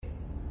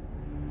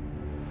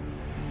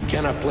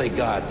cannot play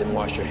God, then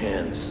wash your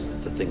hands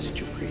of the things that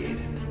you've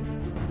created.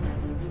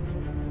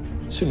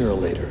 Sooner or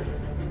later,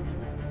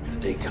 the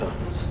day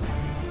comes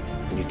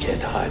when you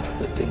can't hide from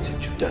the things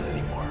that you've done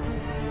anymore.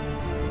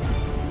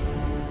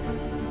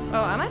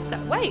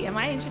 Oh, wait, am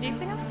I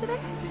introducing us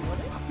today? Do you want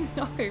it?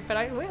 No, but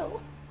I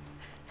will.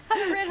 How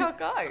did Red Hot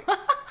go? I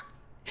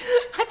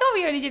thought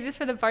we only did this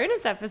for the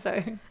bonus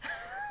episode.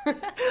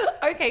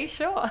 Okay,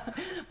 sure.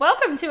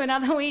 Welcome to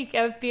another week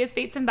of Beers,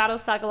 Beats and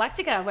Battlestar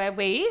Galactica, where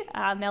we,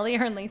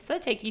 Melia and Lisa,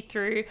 take you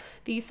through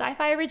the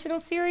sci-fi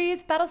original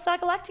series Battlestar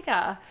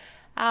Galactica.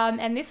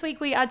 And this week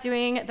we are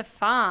doing The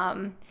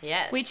Farm,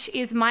 Yes. which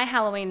is my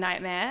Halloween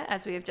nightmare,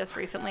 as we have just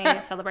recently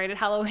celebrated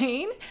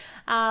Halloween.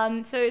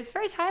 So it's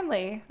very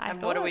timely, I And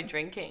thought. what are we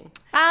drinking?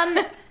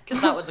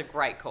 Because that was a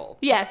great call.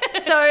 Yes,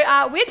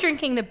 so we're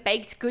drinking the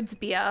Baked Goods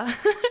beer,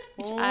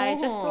 which I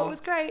just thought was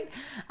great,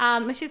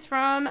 which is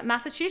from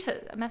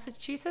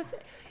Massachusetts.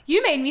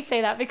 You made me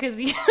say that because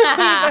you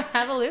don't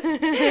have a list.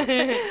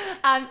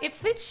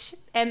 Ipswich,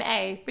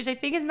 MA, which I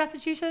think is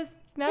Massachusetts.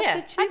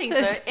 Yeah, I think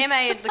so.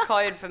 MA is the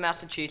code for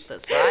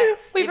Massachusetts, right?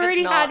 We've If it's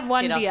already not, had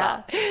one hit us beer.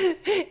 up.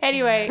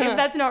 Anyway, if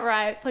that's not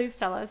right, please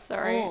tell us.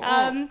 Sorry.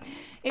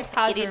 It's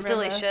hard It to is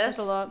remember. delicious. There's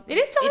a lot. It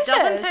is delicious. It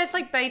doesn't taste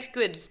like baked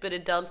goods, but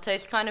it does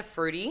taste kind of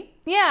fruity.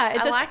 Yeah,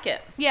 I like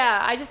it.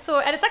 Yeah, I just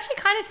thought, and it's actually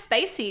kind of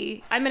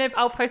spacey.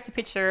 I'll post a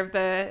picture of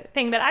the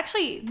thing, but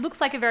actually looks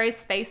like a very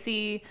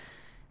spacey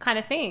kind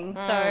of thing.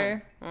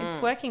 So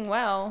it's working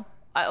well.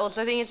 I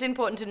also think it's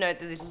important to note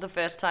that this is the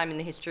first time in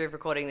the history of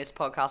recording this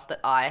podcast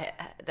that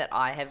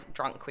I have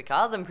drunk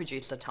quicker than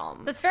producer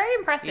Tom. That's very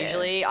impressive.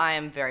 Usually I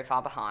am very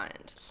far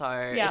behind, so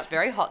it's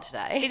very hot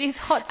today. It is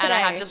hot today. And I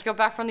have just got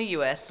back from the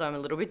US, so I'm a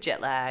little bit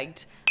jet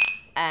lagged.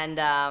 And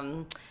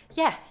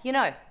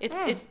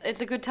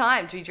it's a good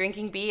time to be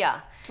drinking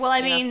beer. Well,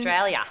 I mean,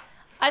 Australia.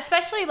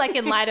 Especially like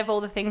in light of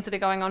all the things that are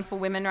going on for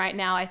women right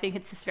now, I think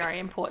it's just very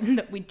important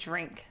that we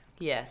drink.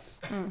 Yes.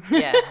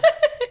 Yeah.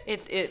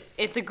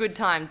 It's a good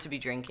time to be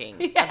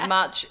drinking as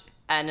much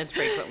and as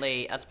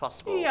frequently as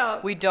possible.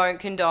 Yeah. We don't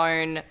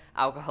condone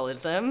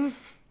alcoholism,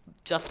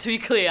 just to be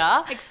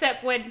clear.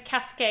 Except when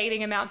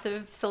cascading amounts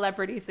of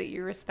celebrities that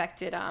you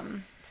respected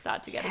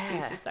start to get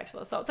accused of sexual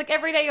assault. It's like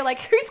every day you're like,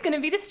 who's going to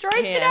be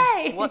destroyed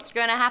today? What's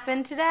going to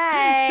happen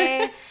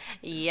today?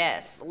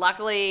 Yes.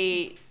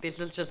 Luckily, this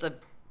was just a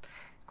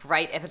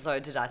great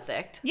episode to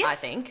dissect, Yes, I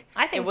think.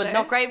 I think it was so.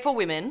 not great for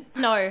women.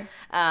 No.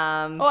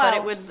 But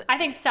it was... I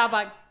think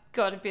Starbuck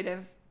got a bit of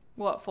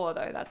what for,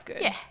 though. That's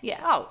good. Yeah. Yeah.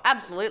 Oh,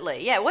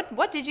 absolutely. Yeah.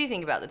 What did you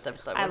think about this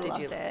episode? I What did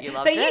loved you it. You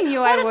loved But it? you knew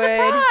what I a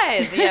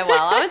would. surprise. Yeah,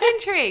 well, I was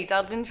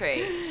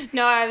intrigued.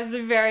 No, it was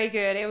very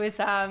good. It was,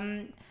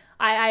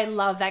 I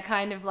love that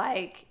kind of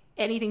like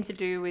anything to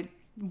do with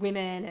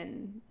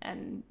women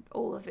and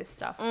all of this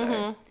stuff.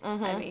 So,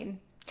 I mean...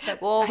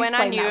 Well, when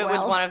I explained knew that it was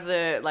well. one of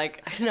the,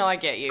 like, no, I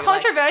get you.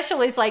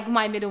 Controversial is like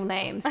my middle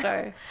name,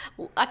 so...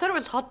 I thought it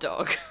was hot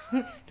dog.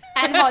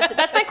 And hot,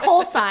 that's my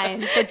call sign.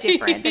 They're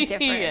different.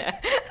 Yeah.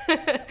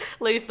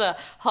 Lisa,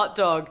 hot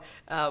dog.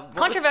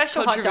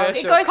 Controversial hot dog.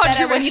 It goes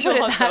better when you put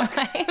it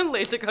that way.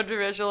 Lisa,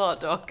 controversial hot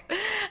dog.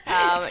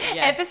 Yeah.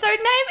 Episode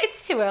name?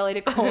 It's too early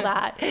to call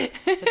that.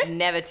 It's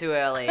never too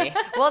early.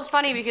 Well, it's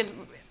funny because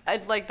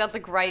it's like that's a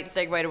great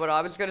segue to what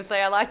I was going to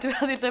say I liked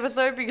about this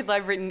episode because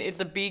I've written it's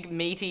a big,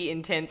 meaty,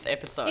 intense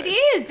episode. It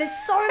is. There's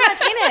so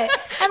much in it.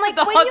 And like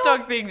The when hot you're,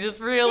 dog thing just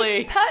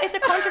really... it's a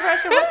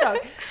controversial hot dog.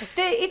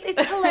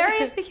 It's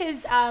hilarious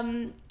because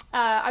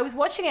I was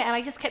watching it and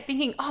I just kept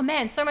thinking, oh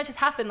man, so much has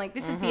happened. Like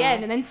this is the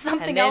end, and then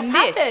something else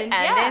happened.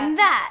 And then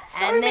that,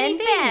 So and many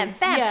then bam, things.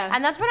 bam. Yeah.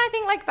 And that's when I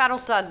think like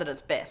Battlestar's at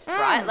its best,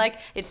 right? Like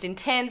it's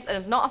intense and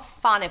it's not a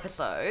fun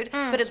episode,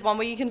 but it's one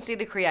where you can see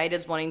the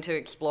creators wanting to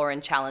explore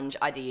and challenge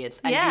ideas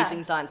and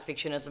using science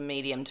fiction as a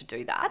medium to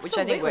do that, which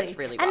I think works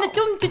really well. And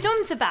the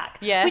Dums are back,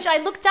 Yes. which I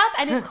looked up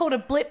and it's called a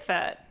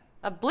blipvert.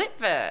 A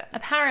blipvert.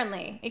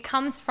 Apparently, it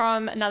comes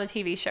from another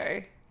TV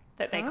show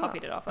that they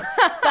copied it off of.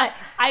 But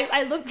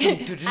I looked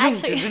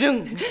actually,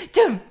 and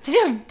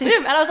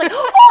I was like,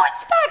 oh,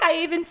 it's back. I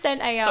even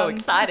sent So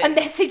excited. a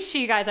message to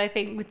you guys, I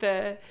think, with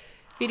the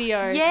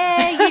video.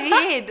 Yeah,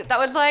 you did. That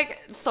was like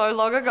so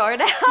long ago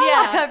now.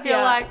 Yeah, I feel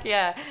like,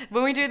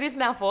 when we do this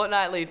now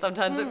fortnightly,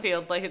 sometimes it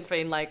feels like it's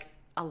been like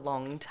a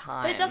long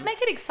time. But it does make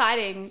it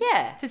exciting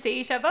to see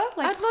each other.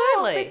 Like,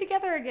 Absolutely. oh, we're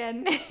together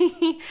again.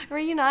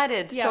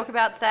 Reunited to talk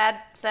about sad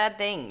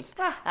things.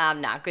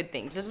 Good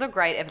things. This is a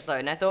great episode,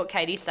 and I thought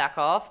Katie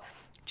Sackhoff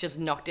just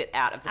knocked it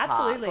out of the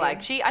Absolutely.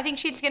 park. Like I think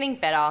she's getting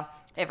better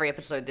every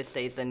episode this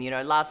season. You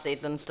know, last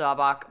season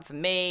Starbuck for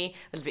me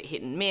was a bit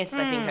hit and miss.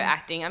 I think her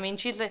acting. I mean,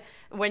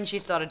 when she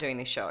started doing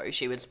this show,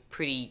 she was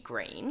pretty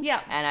green.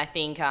 Yeah. And I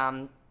think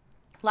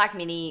like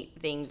many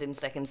things in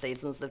second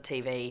seasons of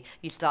TV,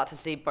 you start to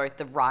see both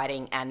the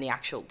writing and the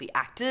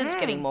actors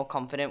getting more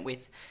confident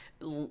with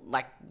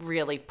like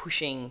really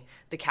pushing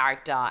the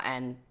character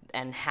and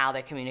how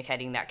they're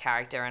communicating that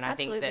character. And I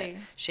think that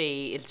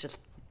she is just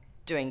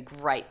doing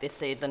great this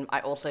season.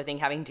 I also think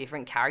having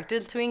different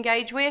characters to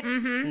engage with,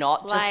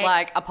 not just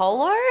like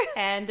Apollo.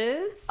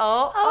 Anders.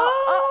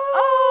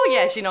 Oh,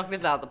 Yeah, she knocked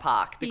this out of the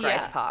park. The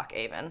Grace Yeah. Park,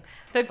 even.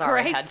 The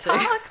Sorry, Grace had to.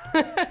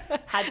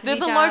 Park had to There's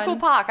be a done. local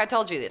park. I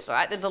told you this,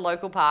 right? There's a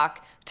local park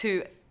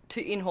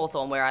in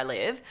Hawthorne where I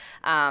live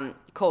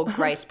called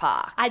Grace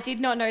Park. I did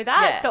not know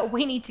that, Yeah. but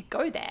we need to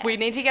go there. We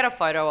need to get a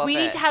photo of it. We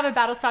need to have a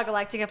Battlestar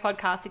Galactica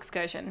podcast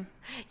excursion.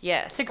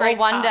 Yes. to Grace or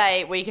one Park.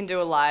 day we can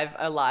do a live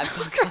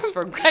podcast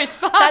from Grace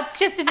Park. That's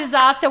just a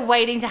disaster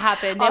waiting to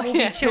happen. There will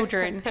yeah. be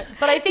children.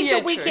 But I think Yeah,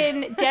 that we true.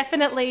 can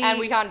definitely... And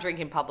we can't drink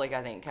in public,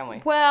 I think, can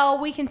we? Well,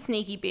 we can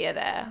sneaky beer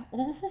there.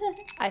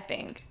 I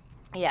think.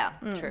 Yeah,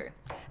 Mm. true.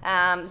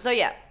 So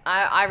yeah,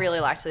 I really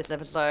liked this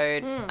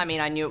episode. I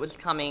mean, I knew it was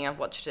coming. I've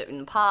watched it in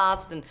the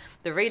past, and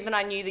the reason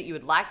I knew that you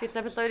would like this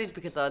episode is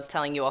because I was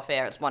telling you off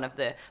air. It's one of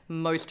the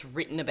most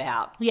written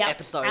about Yeah.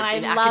 episodes and I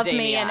in love academia,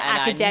 me an and I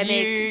knew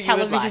academic you would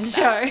television like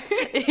show.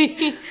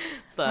 that.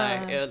 So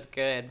it was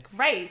good.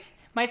 Great.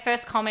 My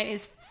first comment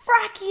is,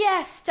 frack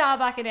yes,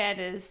 Starbuck and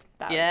Anders.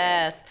 That was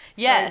Yes. it.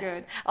 Yes.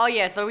 good. Oh,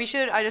 yeah. So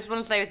I just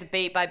want to say with the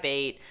beat by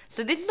beat.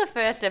 So this is the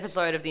first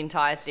episode of the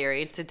entire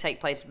series to take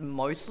place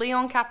mostly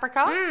on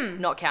Caprica,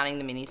 not counting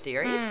the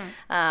mini-series.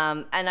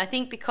 And I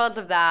think because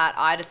of that,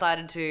 I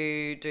decided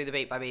to do the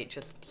beat by beat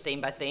just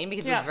scene by scene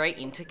because it Yeah. was very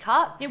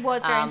intercut. It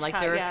was very Like intercut,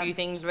 there were yeah. a few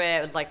things where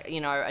it was like,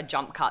 you know, a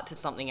jump cut to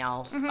something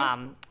else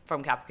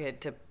from Caprica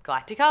to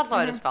Galactica. So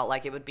I just felt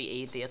like it would be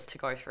easiest to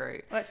go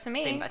through Works for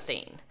me. scene by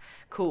scene.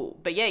 Cool.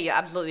 But yeah, you're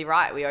absolutely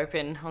right. We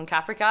open on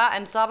Caprica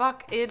and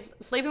Starbuck is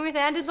sleeping with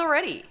Anders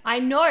already. I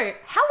know.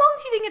 How long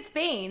do you think it's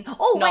been?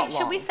 Oh, Not wait,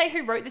 should we long. say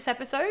who wrote this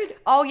episode?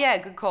 Oh yeah,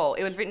 good call.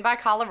 It was written by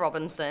Carla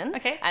Robinson.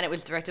 Okay. And it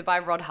was directed by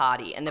Rod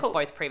Hardy, and they've Cool.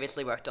 both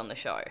previously worked on the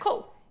show.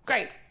 Cool.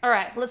 Great. All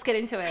right, let's get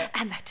into it.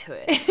 And back to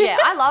it. Yeah,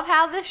 I love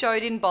how the show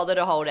didn't bother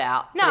to hold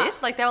out for No.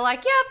 this. Like they were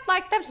like, yep,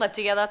 like they've slept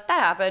together. That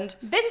happened.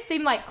 They just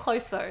seem like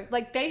close though.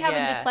 Like they haven't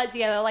Yeah. just slept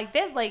together. Like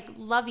there's like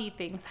lovey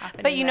things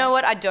happening. But you there. know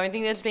what? I don't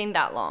think it's been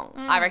that long.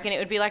 Mm. I reckon it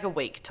would be like a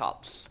week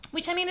tops.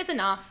 Which I mean is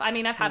enough. I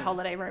mean I've had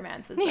holiday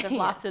romances that have Yeah.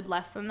 lasted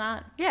less than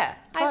that. Yeah,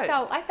 I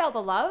totes. felt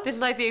the love. This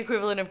is like the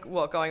equivalent of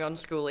what going on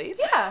schoolies.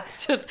 Yeah.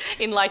 Just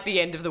in like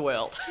the end of the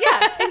world.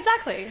 Yeah,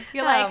 exactly.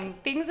 You're Um,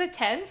 like things are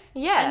tense.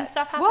 Yeah. And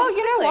stuff happens. Well, you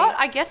know quickly. what?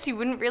 I guess you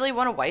wouldn't really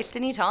want to waste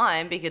any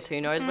time because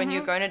who knows when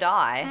you're going to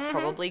die.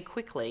 Probably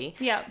quickly.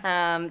 Yep.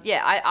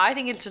 I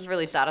think it's just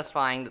really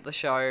satisfying that the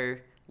show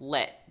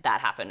let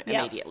that happen Yep.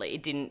 immediately.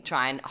 It didn't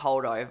try and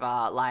hold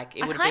over. Like,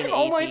 it I would kind have of been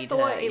almost easy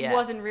thought to... it yeah.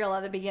 wasn't real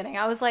at the beginning.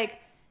 I was like,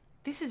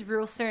 this is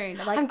real soon.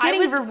 Like I'm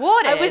getting I was,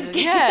 rewarded. I was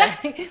Yeah.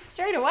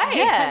 straight away. I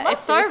Yeah, love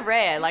it's so this.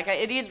 rare. Like,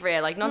 it is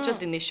rare. Like, not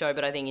just in this show,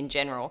 but I think in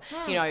general,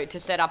 you know, to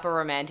set up a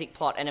romantic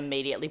plot and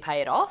immediately pay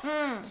it off.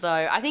 So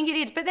I think it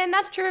is. But then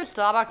that's true of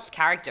Starbuck's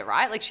character,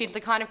 right? Like, she's the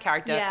kind of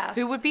character Yeah.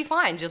 who would be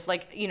fine, just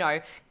like, you know,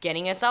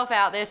 getting herself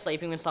out there,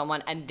 sleeping with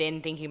someone, and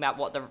then thinking about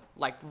what the,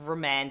 like,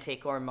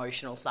 romantic or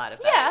emotional side of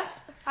that Yeah,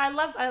 is. I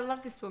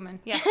love this woman.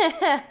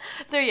 Yeah,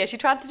 So yeah, she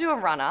tries to do a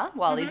runner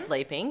while he's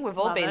sleeping. We've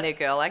all Love been it. there,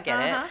 girl. I get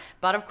Uh-huh. it.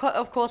 But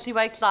of course, he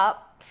wakes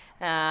up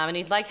and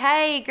he's like,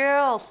 "Hey,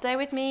 girl, stay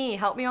with me.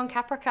 Help me on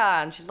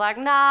Caprica." And she's like,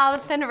 "Nah,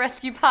 let's send a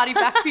rescue party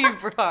back for you,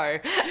 bro."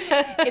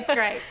 it's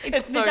great.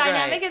 It's the so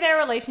dynamic great. of their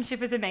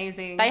relationship is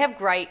amazing. They have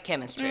great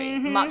chemistry.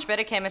 Mm-hmm. Much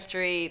better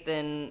chemistry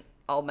than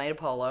Old Maid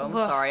Apollo. I'm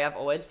Ugh. sorry, I've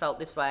always felt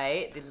this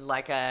way. This is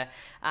like a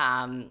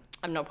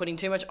I'm not putting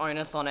too much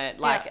onus on it,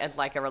 like Yeah. as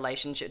like a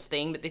relationships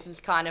thing, but this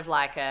is kind of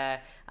like a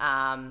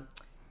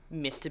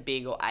Mr.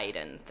 Big or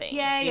Aiden thing.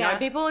 Yeah, you yeah. know,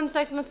 people in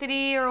Sex and the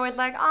City are always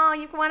like, oh,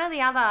 you can one or the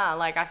other.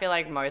 Like, I feel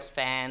like most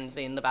fans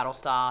in the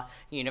Battlestar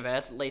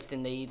universe, at least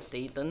in these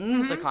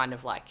seasons, Mm-hmm. are kind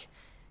of like,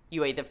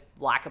 you either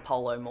like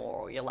Apollo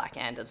more or you like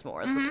Anders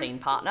more as a scene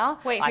partner.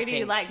 Wait, who I do you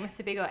think like,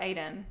 Mr. Big or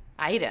Aiden?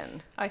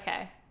 Aiden.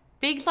 Okay,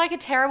 Big's like a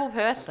terrible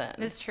person.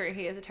 it's true.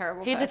 He is a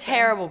terrible. He's person. a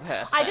terrible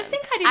person. I just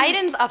think I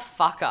didn't- Aiden's a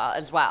fucker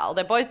as well.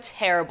 They're both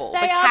terrible.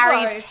 They but are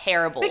Carrie's both.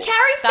 terrible. But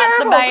Carrie's That's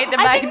terrible. the main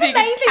I think the thing.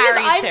 main is thing is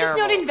Carrie's I'm terrible. just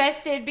not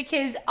invested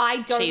because I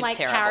don't She's like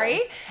terrible.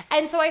 Carrie,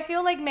 and so I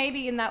feel like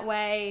maybe in that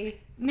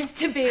way,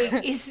 Mr.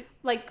 Big is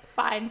like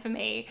fine for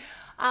me.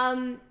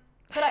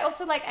 But I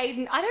also like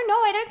Aiden. I don't know.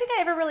 I don't think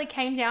I ever really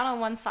came down on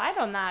one side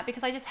on that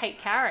because I just hate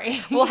Carrie.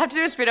 We'll have to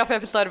do a spin-off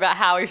episode about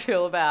how we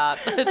feel about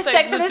the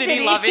Sex and the City.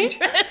 love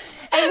interest.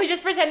 And we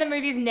just pretend the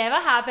movies never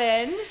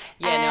happened.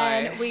 Yeah,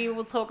 and no. we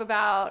will talk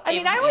about. I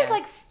mean, Even- I always yeah.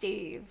 like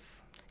Steve.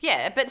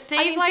 Yeah, but Steve,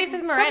 I mean, like, Steve's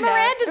with but Miranda.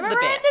 Miranda's But the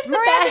Miranda's best. the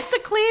Miranda's best. the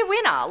clear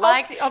winner.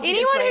 Like, Obviously.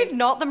 anyone who's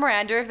not the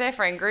Miranda of their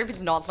friend group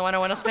is not someone I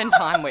want to spend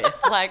time with.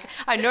 Like,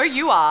 I know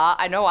you are.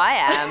 I know I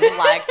am.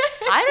 Like,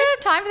 I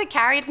don't have time for the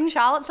Carries and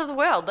Charlottes of the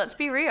world. Let's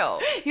be real.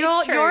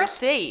 You're true. a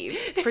Steve,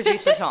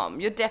 producer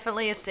Tom. You're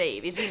definitely a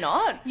Steve. Is he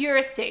not? You're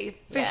a Steve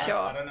for Yeah. I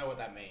sure. don't know what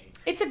that means.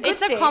 It's a good It's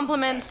thing. a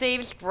compliment.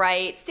 Steve's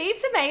great.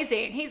 Steve's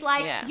amazing. He's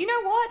like, Yeah. you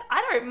know what?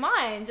 I don't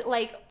mind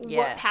like Yeah.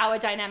 what power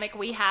dynamic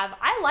we have.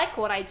 I like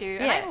what I do.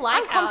 And Yeah. I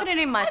like I'm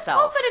confident in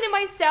myself. I'm confident in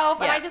myself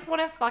and Yeah. I just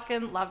want to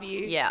fucking love you.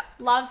 Yeah.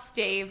 Love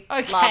Steve.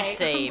 Okay. Love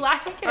Steve. I'm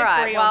glad we can All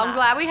right. agree Well, on I'm that.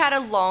 glad we had a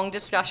long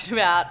discussion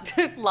about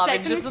love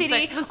Sex and the interest in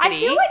City. Sex and the City. I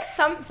feel like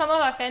some of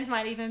our fans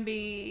might even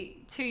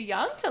be too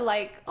young to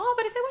like, oh,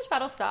 but if they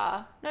watch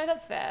Battlestar, no,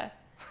 that's fair.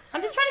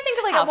 I'm just trying to think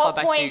of like How at far what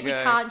back do point you we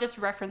go? can't just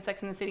reference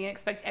Sex and the City and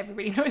expect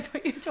everybody knows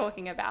what you're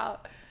talking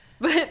about.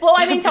 Well,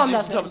 I mean, Tom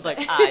doesn't. Tom's like,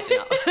 I do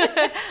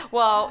not.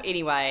 Well,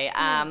 anyway,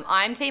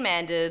 I'm Team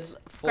Anders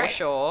for Great.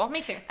 sure.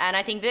 Me too. And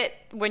I think that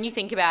when you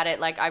think about it,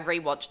 like I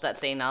rewatched that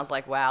scene and I was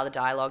like, wow, the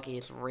dialogue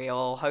is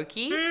real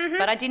hokey.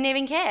 But I didn't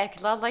even care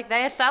because I was like,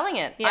 they are selling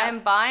it. Yeah. I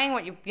am buying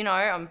what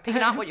I'm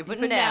picking up what you're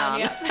putting Put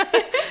down. yeah.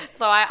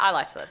 So I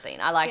liked that scene.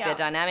 I like Yeah. their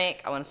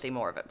dynamic. I want to see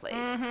more of it,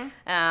 please.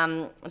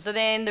 So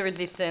then the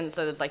Resistance,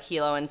 so there's like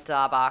Hilo and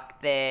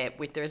Starbuck. They're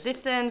with the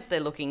Resistance. They're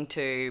looking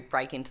to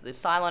break into the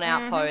Cylon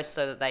outpost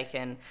so that they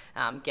can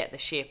get the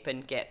ship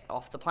and get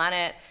off the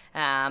planet.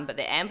 But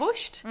they're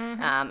ambushed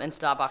and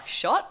Starbuck's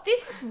shot.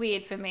 This is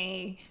weird for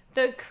me.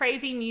 The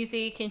crazy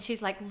music and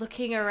she's like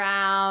looking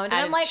around and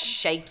And I'm it's like,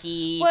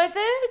 shaky. were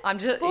the I'm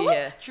just-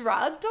 bullets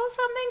drugged or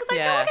something? Because I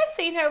feel Yeah. like I've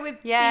seen her with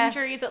Yeah.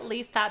 injuries at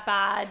least that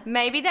bad.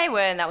 Maybe they were,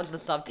 and that was the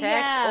subtext.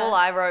 Yeah. All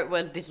I wrote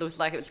was this looks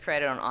like it was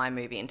created on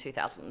iMovie in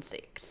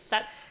 2006.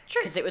 That's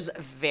true. Because it was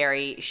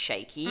very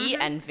shaky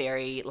and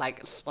very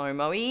like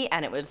slow-mo-y,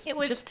 and it was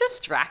was- just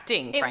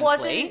distracting, It frankly.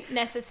 wasn't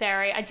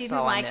necessary. I didn't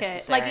So like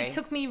it. Like unnecessary. it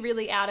took me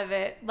really out of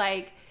it.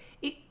 Like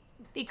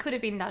it could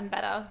have been done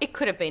better. It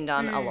could have been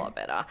done a lot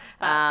better.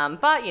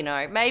 But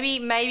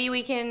maybe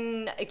we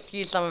can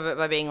excuse some of it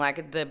by being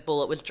like the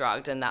bullet was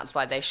drugged and that's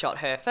why they shot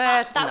her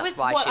first and That that's was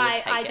why what she was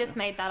taken. I just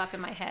made that up in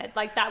my head.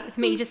 Like that was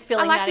me just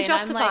filling like that the in.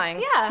 justifying.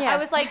 I'm like, Yeah. I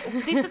was like,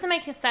 this doesn't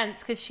make sense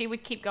because she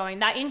would keep going.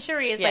 That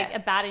injury is Yeah. like a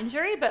bad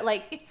injury, but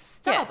like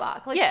it's Yeah.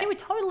 Starbuck. Like Yeah. she would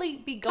totally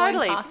be going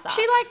Totally. past that.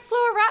 She like flew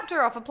a raptor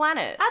off a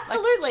planet. Like,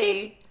 absolutely.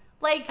 she's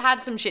Like had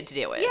some shit to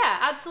deal with. yeah,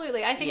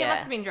 absolutely. I think it Yeah.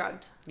 must have been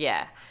drugged.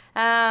 Yeah.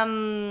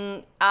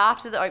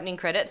 After the opening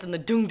credits and the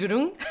dung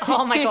dung.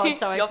 Oh my God,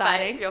 so your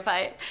exciting. Fate, your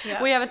fate.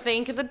 Yeah. We have a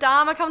scene because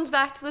Adama comes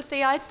back to the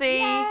CIC.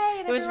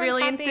 and It was everyone's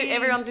really happy.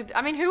 everyone's.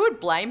 I mean, who would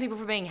blame people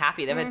for being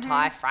happy? They've Mm-hmm.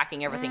 had Ty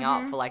fracking everything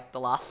up for like the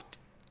last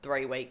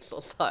 3 weeks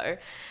or so,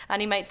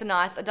 and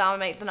Adama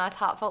makes a nice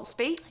heartfelt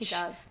speech. He does.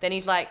 Mm-hmm. Then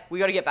he's like, "We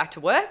got to get back to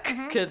work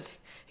because."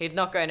 He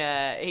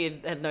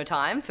has no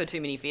time for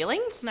too many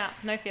feelings.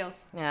 No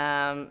feels.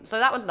 So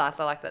that was nice.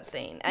 I like that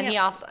scene. And he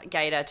Yep. asked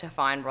Gator to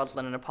find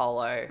Rosalind and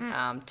Apollo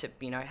to,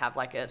 have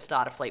like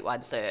start a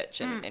fleet-wide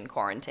search and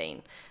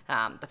quarantine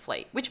the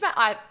fleet. Which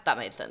that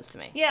made sense to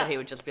me. Yeah. That he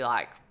would just be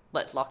like,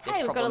 let's lock this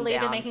Hey, we've got a problem leader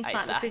down making smart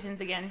ASAP. decisions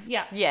again.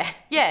 Yeah. Yeah,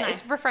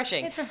 nice. it's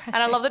refreshing. It's refreshing.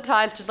 And I love that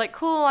Ty's just like,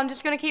 cool, I'm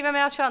just going to keep my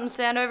mouth shut and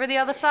stand over the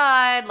other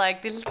side.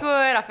 Like, this is good.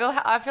 I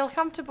feel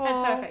comfortable. That's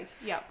perfect.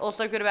 Yeah.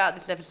 Also good about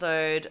this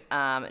episode,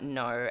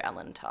 no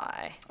Alan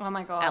Ty. Oh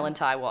my God. Alan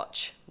Ty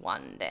watch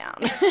 1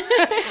 down.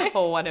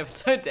 Or 1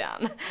 episode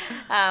down.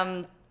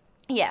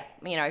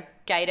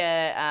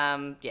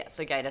 Gator,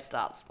 so Gator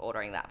starts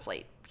ordering that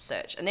fleet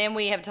search. And then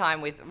we have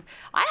time with,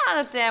 I don't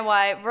understand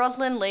why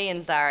Rosalind, Lee and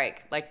Zarek,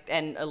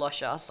 and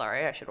Alosha,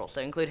 sorry, I should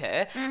also include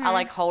her, are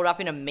like holed up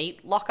in a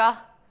meat locker.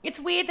 It's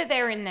weird that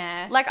they're in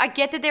there. Like, I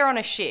get that they're on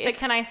a ship. But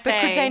can I But say-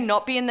 could they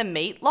not be in the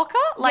meat locker?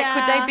 Like,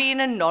 could Yeah. they be in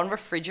a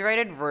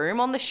non-refrigerated room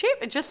on the ship?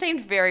 It just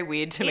seemed very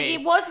weird to me.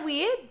 It was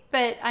weird,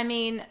 but I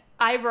mean,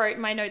 I wrote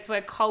my notes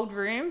were cold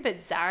room, but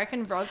Zarek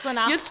and Rosalind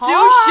are You're still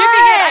hot.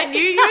 shipping it. I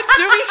knew you would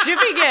still be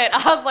shipping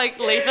it. I was like,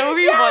 Lisa will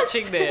be Yes.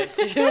 watching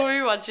this. She'll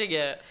be watching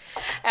it.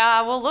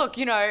 Well, look,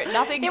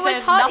 nothing It says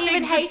was hot, nothing.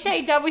 even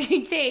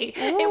HAWT.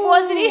 It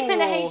wasn't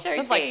even a HOT. It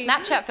was like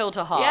Snapchat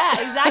filter hot.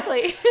 Yeah,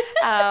 exactly.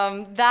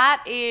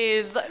 That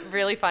is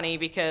really funny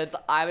because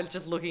I was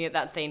just looking at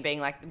that scene being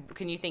like,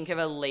 can you think of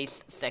a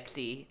less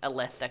sexy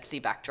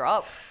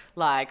backdrop?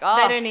 Like, They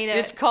don't need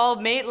this it.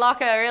 cold meat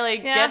locker really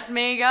Yeah. gets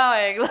me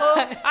going.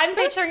 Well, I'm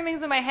picturing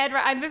things in my head.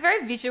 Right, I have a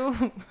very visual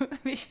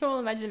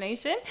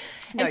imagination,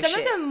 No and some shit.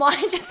 of them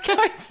might just go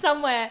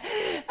somewhere.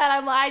 And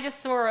I'm like, I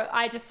just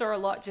saw a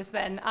lot just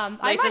then. I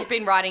Lisa's might-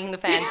 been writing the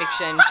fan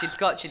fiction. She's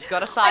got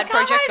a I side can't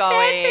project write fan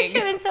going.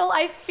 fiction until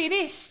I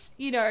finish.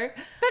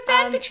 But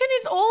fan fiction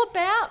is all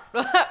about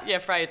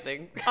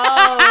phrasing.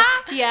 Oh,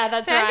 yeah,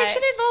 that's Fan right.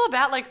 fiction is all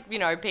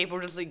about people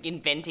just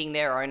inventing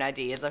their own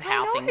ideas of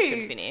how things should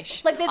know.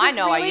 finish. Like, there's I this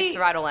know I really- used to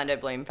write Orlando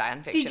Bloom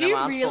fan fiction Did you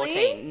when I was really?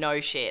 14.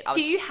 No shit.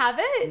 Do you have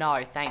it?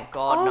 No, thank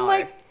God, Oh no.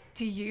 my!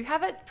 Do you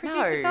have it,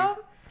 producer No. Tom?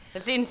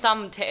 It's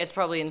it's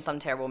probably in some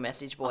terrible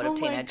message board Oh of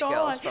my teenage God.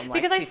 girls from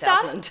Because I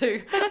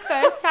 2002. For the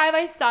first time,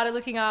 I started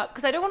looking up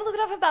because I don't want to look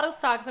it up for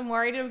Battlestar because I'm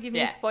worried it'll give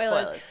me Yeah,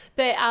 spoilers. spoilers.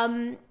 But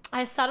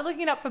I started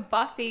looking it up for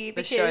Buffy The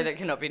because show that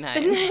cannot be the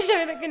named.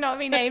 show that cannot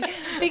be named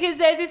because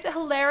there's this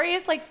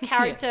hilarious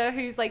character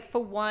who's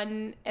for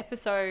one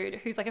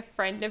episode who's a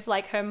friend of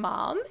her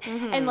mom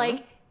and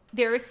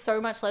there is so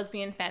much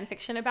lesbian fan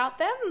fiction about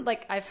them,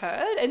 I've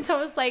heard, and so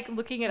I was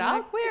looking it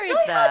up. where it's is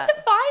really hard that?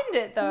 to find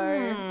it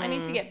though. I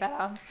need to get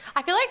better.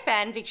 I feel like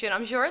fan fiction,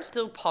 I'm sure it's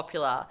still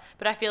popular,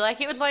 but I feel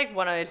like it was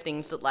one of those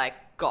things that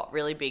got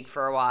really big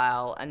for a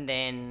while and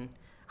then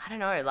I don't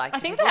know, I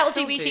think the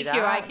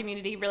LGBTQI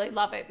community really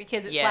love it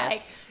because it's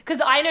Yes. because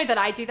I know that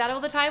I do that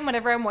all the time.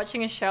 Whenever I'm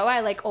watching a show,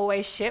 I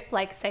always ship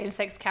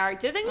same-sex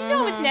characters, and you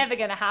know it's never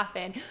gonna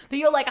happen. But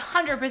you're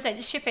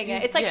 100% shipping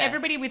it. It's like Yeah.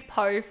 everybody with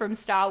Poe from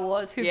Star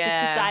Wars who've just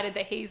Yeah. decided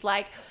that he's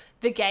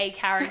the gay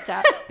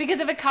character because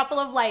of a couple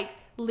of like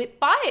lip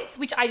bites,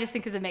 which I just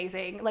think is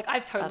amazing. Like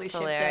I've totally That's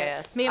shipped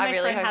hilarious. it. Me and I my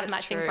really friend hope have it's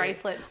matching true.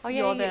 bracelets. Oh, yeah,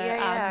 You're the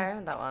I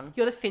remember that one.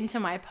 you're the Finn to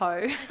my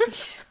Poe.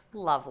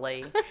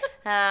 Lovely.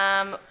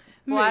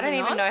 Well, I don't Moving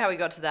even on. know how we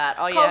got to that.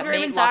 Oh, Cold yeah, Room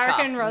meat and Zarek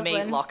locker. and Roslyn.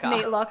 Meat locker.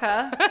 Meat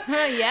locker.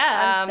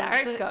 Yeah,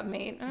 Zarek's so- got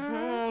meat.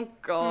 Oh,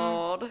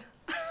 God.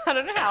 I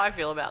don't know how I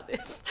feel about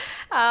this.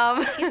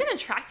 He's an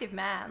attractive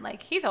man.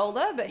 Like he's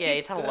older, but Yeah,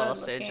 he's had a lot of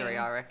good looking. surgery,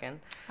 I reckon.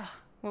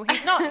 Well,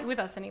 he's not with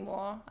us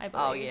anymore, I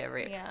believe. Oh, yeah,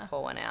 rip. Yeah.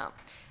 Pour one out.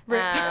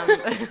 Rip. Um,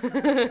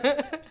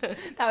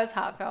 That was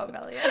heartfelt,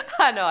 Elliot.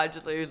 I know, I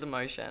just ooze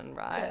emotion,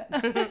 right?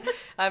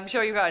 I'm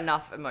sure you've got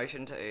enough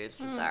emotion to ooze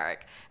to Zarek.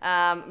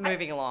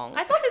 Moving along.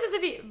 I thought this was a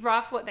bit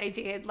rough what they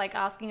did, like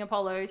asking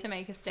Apollo to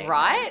make a statement.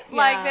 Right? Yeah.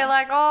 Like, they're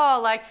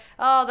like,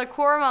 the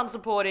quorum aren't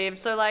supportive,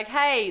 so like,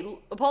 hey,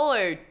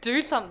 Apollo,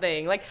 do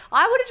something. Like,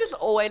 I would have just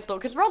always thought,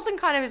 because Rosalind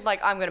kind of is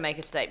like, I'm going to make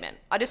a statement.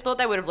 I just thought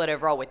they would have let her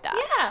roll with that.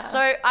 Yeah. So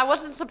I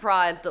wasn't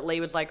surprised that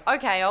Lee was like,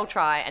 okay, I'll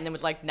try, and then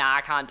was like, nah,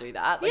 I can't do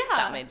that. Like, Yeah.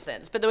 that made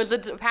sense. But there was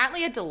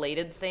apparently a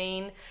deleted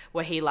scene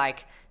where he,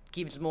 like,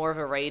 gives more of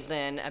a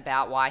reason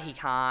about why he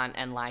can't,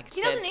 and like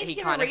He says doesn't need to he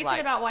give a kind of reason like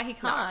about why he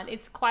can't.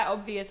 It's quite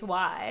obvious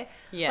why.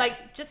 Yeah.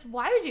 Like, just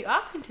why would you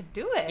ask him to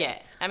do it? yeah.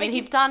 I mean, Like,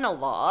 he's done a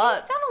lot.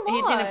 He's done a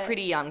He's in a lot.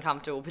 pretty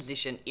uncomfortable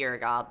position,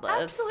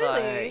 irregardless.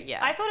 Absolutely. So,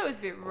 yeah. I thought it was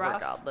a bit rough.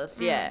 Regardless,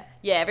 yeah.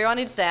 Yeah, everyone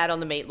is sad on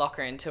the meat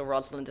locker until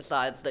Rosalind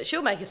decides that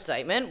she'll make a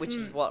statement, which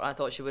is what I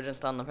thought she would have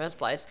just done in the first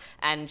place.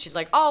 And she's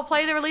like, oh,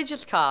 play the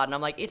religious card. And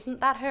I'm like,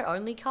 isn't that her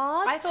only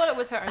card? I thought it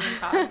was her only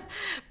card.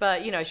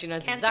 But, you know, she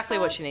knows Cancer exactly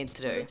what card? she needs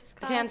to do. Religious The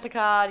card? cancer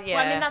card, yeah.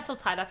 Well, I mean, that's all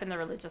tied up in the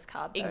religious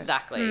card, though.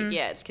 Exactly.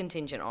 Yeah, it's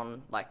contingent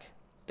on, like,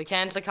 the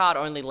cancer card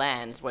only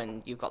lands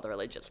when you've got the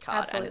religious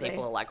card. Absolutely. And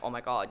people are like, oh my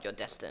God, you're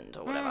destined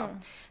or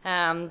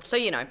whatever. So,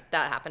 you know,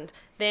 that happened.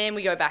 Then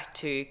we go back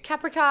to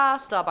Caprica.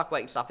 Starbuck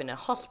wakes up in a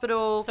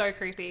hospital. So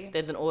creepy.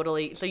 There's an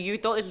orderly. So you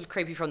thought this was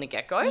creepy from the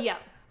get-go? Yeah.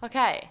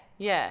 Okay.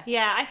 Yeah.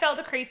 Yeah, I felt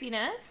the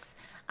creepiness.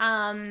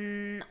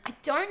 I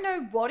don't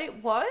know what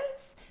it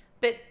was,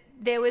 but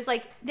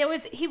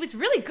he was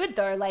really good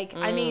though. Like,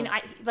 I mean,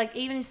 I like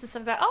even just the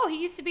stuff about, oh,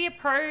 he used to be a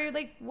pro,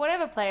 like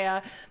whatever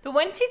player. But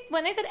when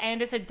they said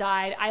Anders had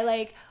died, I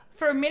like,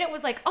 for a minute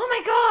was like, oh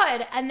my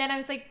God. And then I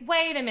was like,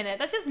 wait a minute,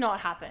 that's just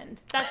not happened.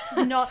 That's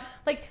not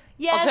like,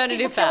 yes,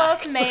 Alternative people kill off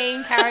facts.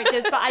 main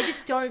characters, but I just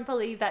don't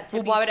believe that to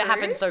Well, be why would it true.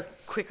 happen so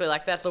quickly?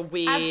 Like, that's a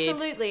weird.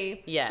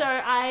 Absolutely. Yeah. So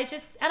I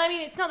just, and I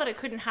mean, it's not that it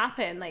couldn't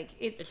happen. Like,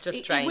 It's just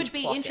it strange would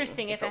be plotting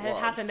interesting if if it it had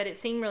was. happened, but it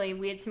seemed really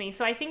weird to me.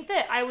 So I think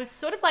that I was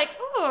sort of like,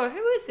 oh,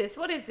 who is this?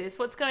 What is this?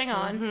 What's going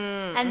on?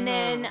 And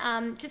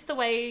then just the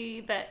way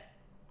that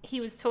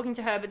he was talking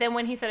to her. But then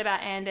when he said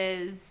about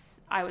Anders,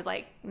 I was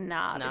like,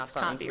 nah, this can't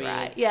something's be weird.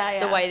 right. Yeah, yeah.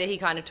 The way that he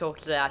kind of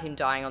talks about him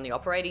dying on the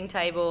operating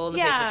table, the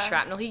piece Yeah. of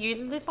shrapnel, he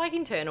uses this like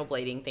internal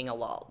bleeding thing a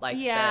lot, like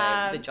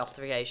Yeah. the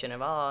justification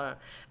of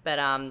but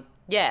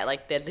yeah,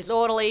 like there's this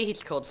orderly,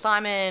 he's called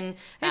Simon.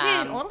 Is he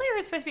an orderly or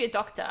is he supposed to be a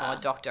doctor? Or a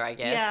doctor, I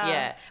guess. Yeah.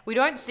 Yeah. We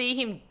don't see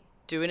him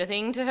do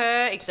anything to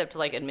her except to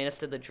like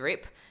administer the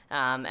drip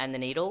and the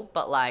needle,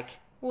 but like.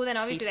 Well, then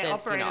obviously they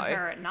says, you operated know,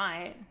 her at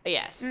night.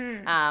 Yes.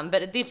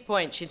 But at this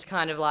point, she's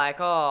kind of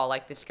like, oh,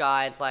 like this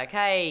guy's like,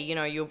 hey, you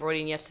know, you were brought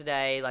in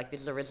yesterday. Like,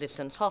 this is a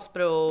resistance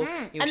hospital. You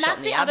were And shot that's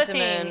in the the other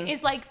abdomen. thing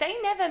is like they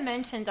never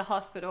mentioned a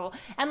hospital,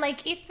 and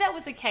like if that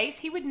was the case,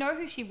 he would know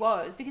who she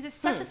was because it's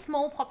such a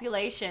small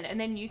population, and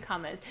then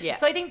newcomers. Yeah.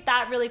 So I think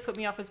that really put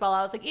me off as well.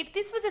 I was like, if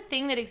this was a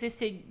thing that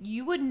existed,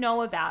 you would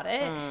know about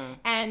it,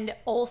 and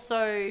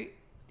also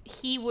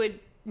he would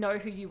know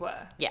who you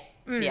were. Yeah.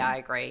 Yeah, I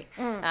agree.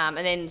 And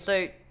then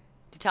so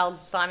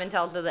Simon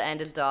tells her that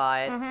Anders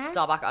died.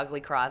 Starbuck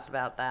ugly cries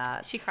about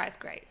that. She cries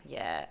great.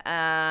 Yeah.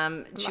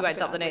 She Love a wakes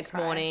good up the ugly next cry.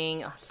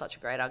 morning. Oh, such a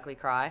great ugly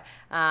cry.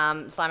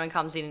 Simon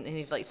comes in and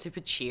he's like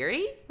super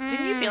cheery.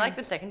 Didn't you feel like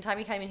the second time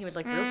he came in he was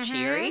like real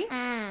cheery?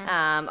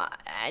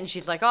 And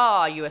she's like, oh,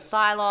 are you a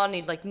Cylon?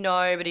 He's like,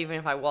 no, but even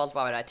if I was,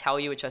 why would I tell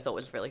you? Which I thought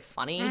was really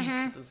funny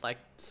because it's like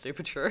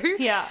super true.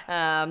 Yeah.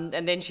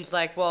 And then she's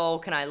like, well,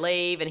 can I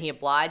leave? And he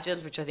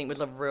obliges, which I think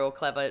was a real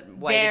clever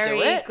way to do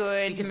Very it.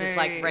 good because it's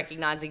like move.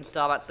 recognizing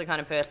Starbuck's the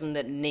kind of person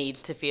that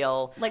needs to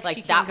feel Like she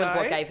like that can was go.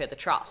 what gave her the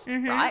trust,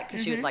 right?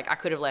 Because she was like, I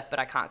could have left, but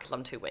I can't because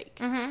I'm too weak.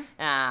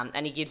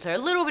 And he gives her a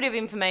little bit of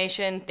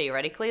information,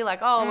 theoretically, like,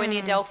 oh, we're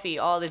near Delphi.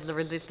 Oh, this is a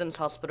resistance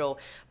hospital.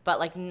 But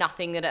like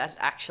nothing that is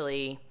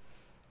actually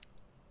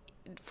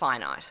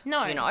finite.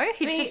 No. You know?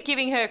 He's But just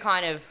giving her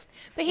kind of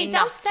But he does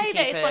enough to say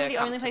that keep it's one her of the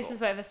only comfortable. places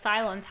where the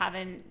Cylons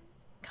haven't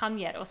come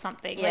yet or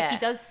something. Like Yeah. he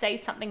does say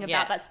something about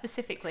Yeah. that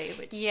specifically,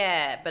 which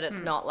Yeah, but it's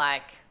not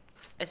like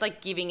it's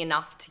like giving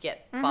enough to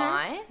get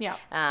by. Yeah.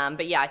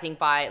 But yeah, I think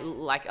by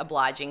like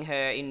obliging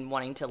her in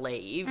wanting to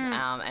leave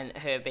and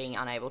her being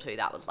unable to,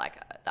 that was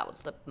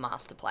the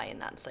master play in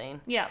that scene.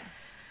 yeah.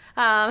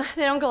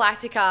 Then on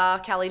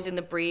Galactica, Callie's in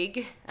the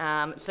brig.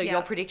 So Yeah.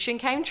 your prediction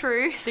came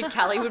true that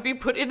Callie would be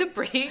put in the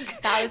brig.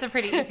 That was a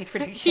pretty easy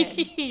prediction.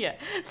 Yeah.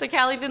 So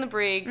Callie's in the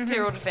brig. Mm-hmm.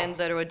 Tyrell defends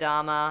her to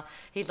Adama.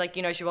 He's like,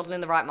 she wasn't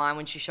in the right mind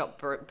when she shot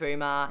Boomer.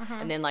 Mm-hmm.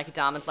 And then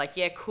Adama's like,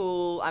 yeah,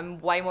 cool. I'm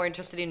way more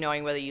interested in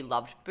knowing whether you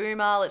loved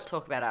Boomer. Let's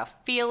talk about our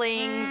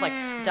feelings.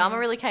 Adama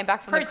really came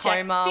back from the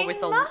coma Projecting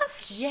with a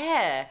much?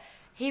 yeah.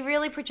 He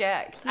really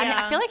projects, and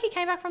Yeah. I feel like he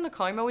came back from the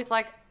coma with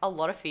a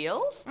lot of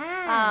feels.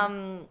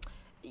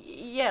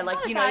 Yeah,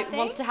 not a bad he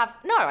wants thing. to have.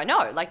 No, I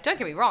know. Don't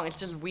get me wrong. It's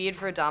just weird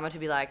for Adama to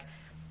be like,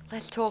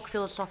 let's talk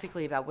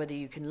philosophically about whether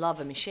you can love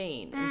a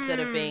machine instead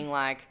of being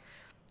like,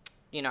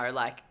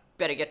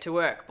 better get to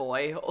work,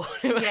 boy, or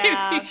whatever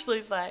Yeah. he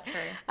usually say.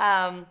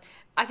 True.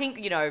 I think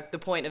the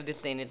point of this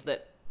scene is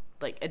that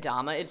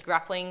Adama is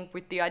grappling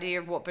with the idea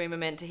of what Boomer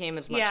meant to him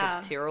as much Yeah.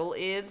 as Tyrell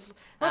is.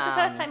 Well, it's the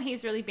first time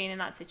he's really been in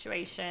that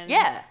situation.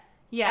 Yeah.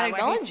 Yeah, and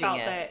where he's acknowledging felt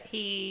it. that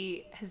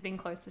he has been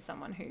close to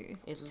someone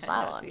who's Is a turned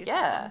out to Cylon, be a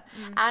yeah.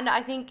 Cylon. And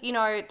I think,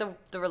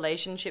 the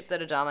relationship that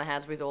Adama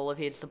has with all of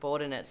his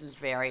subordinates is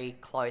very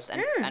close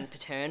and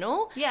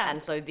paternal. Yeah.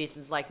 And so this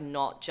is like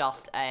not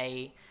just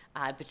a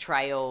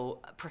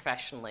betrayal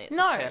professionally, it's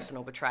No. a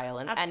personal betrayal.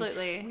 And,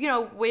 Absolutely.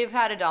 And, we've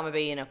had Adama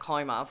be in a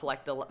coma for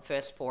like the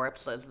first 4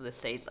 episodes of this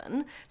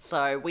season.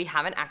 So we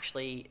haven't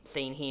actually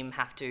seen him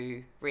have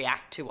to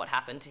react to what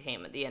happened to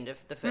him at the end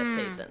of the first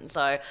season.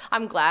 So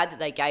I'm glad that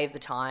they gave the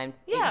time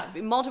Yeah.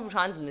 multiple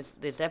times in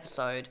this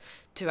episode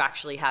to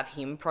actually have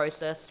him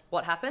process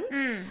what happened.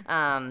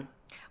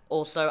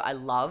 Also, I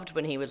loved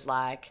when he was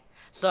like,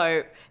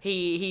 so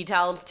he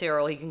tells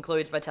Tyrell, he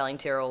concludes by telling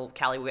Tyrell,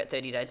 Callie will get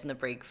 30 days in the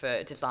brig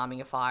for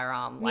disarming a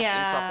firearm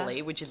Yeah.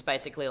 improperly, which is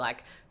basically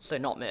so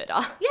not murder.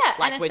 Yeah,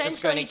 like and we're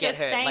just going to essentially get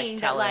her, saying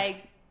tell that,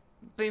 her.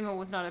 Boomer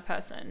was not a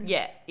person.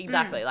 Yeah,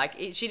 exactly.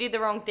 She did the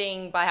wrong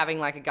thing by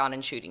having a gun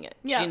and shooting it.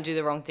 She Yeah. didn't do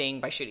the wrong thing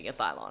by shooting a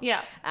Cylon.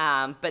 Yeah.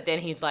 But then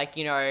he's like,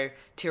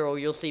 Tyrell,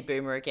 you'll see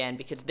Boomer again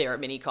because there are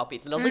many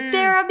copies. And I was like,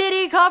 there are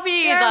many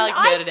copies. I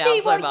nerded I see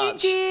out so what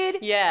much. you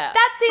did. Yeah.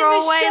 That's in the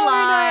Throwaway show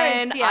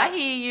line. notes. Yeah. I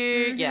hear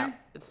you. Yeah,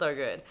 it's so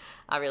good.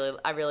 I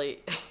really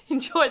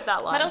enjoyed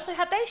that line. But also,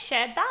 have they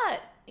shared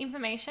that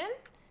information?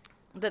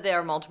 that there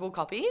are multiple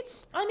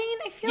copies. I mean,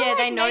 I feel Yeah, like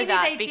they know maybe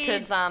that they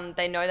because did.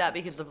 they know that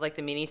because of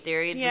the mini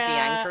series with the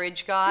Yeah.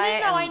 Anchorage guy.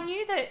 No, I and-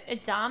 knew that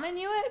Adama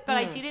knew it, but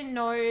I Hmm. didn't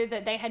know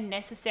that they had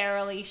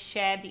necessarily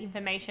shared the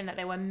information that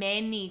there were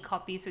many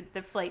copies with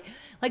the fleet.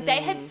 They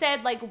Hmm. had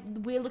said,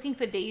 we're looking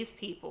for these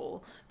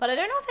people, but I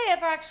don't know if they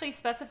ever actually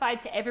specified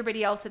to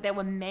everybody else that there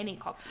were many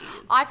copies.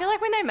 I feel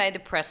like when they made the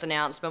press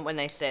announcement, when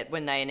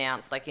they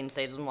announced in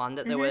season 1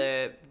 that there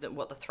were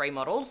the 3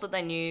 models that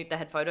they knew they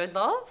had photos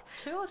of.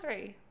 2 or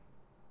 3.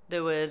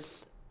 There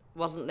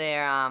wasn't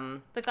there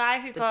The guy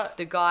who got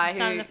the guy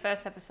done in who the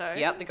first episode.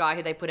 yep, the guy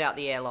who they put out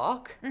the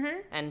airlock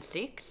and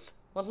 6,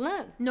 wasn't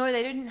it? No,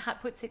 they didn't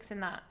put 6 in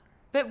that.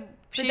 But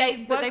But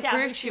they worked out who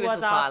proved she she was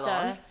was a Cylon.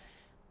 after.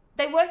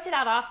 They worked it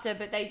out after,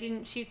 but they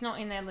didn't. She's not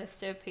in their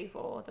list of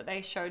people that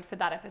they showed for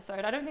that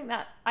episode. I don't think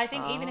that. I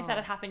think even if that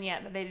had happened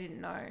yet, that they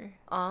didn't know.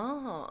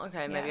 Oh,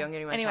 okay, maybe Yeah. I'm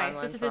getting my anyway, timelines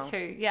so this is wrong. the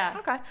 2. Yeah.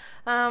 Okay.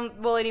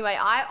 Well, anyway,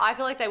 I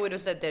feel like they would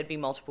have said there'd be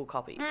multiple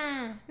copies.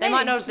 They maybe,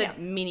 might not have said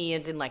yeah. many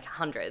as in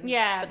hundreds.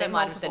 Yeah, but they but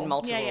might have said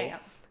multiple. Yeah.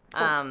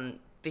 Cool.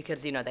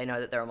 Because they know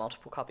that there are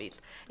multiple copies.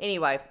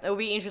 Anyway, it will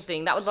be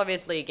interesting. That was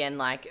obviously again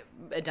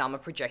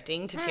Adama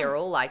projecting to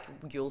Tyrell.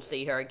 You'll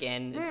see her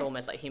again. It's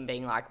almost like him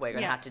being like, we're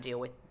gonna Yeah. have to deal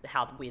with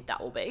how weird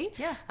that will be.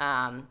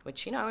 Yeah.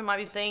 Which we might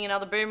be seeing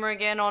another Boomer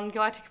again on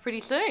Galactica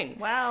pretty soon.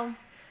 Wow.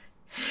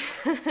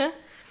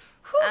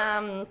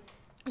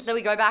 So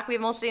we go back. We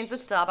have more scenes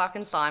with Starbuck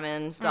and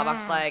Simon.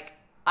 Starbuck's like,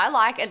 I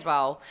like as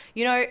well.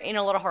 In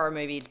a lot of horror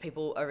movies,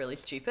 people are really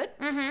stupid,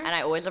 and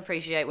I always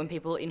appreciate when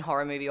people in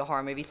horror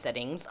movie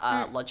settings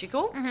are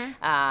logical.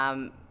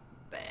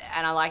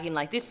 And I like in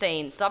this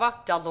scene,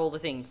 Starbuck does all the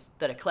things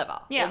that are clever.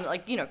 Yeah.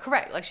 And,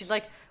 correct. She's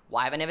like,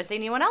 why have I never seen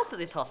anyone else at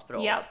this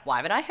hospital? Yep. Why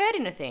haven't I heard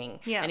anything?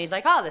 Yeah. And he's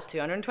like, there's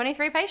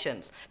 223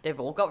 patients. They've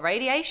all got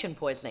radiation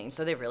poisoning,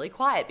 so they're really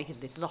quiet because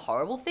this is a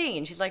horrible thing.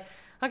 And she's like,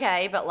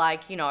 okay, but why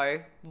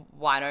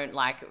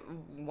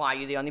are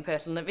you the only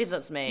person that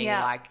visits me?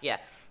 Yeah.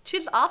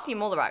 She's asking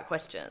him all the right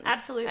questions.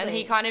 Absolutely. And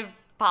he kind of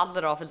passes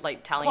it off as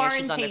telling her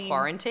she's under Quarantine.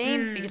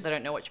 quarantine because I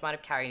don't know what she might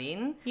have carried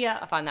in. Yeah.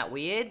 I find that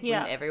weird. Yeah.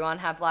 Wouldn't everyone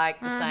have the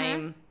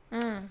same?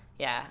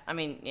 Yeah. I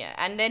mean, yeah.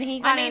 And then he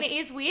kind of. It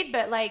is weird,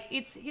 but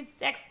he's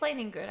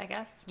explaining good, I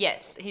guess.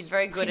 Yes, he's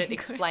very good at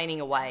explaining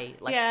away.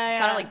 Yeah, it's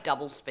kind of yeah. like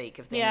double speak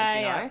of things,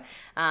 Yeah,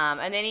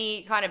 And then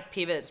he kind of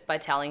pivots by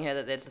telling her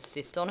that there's a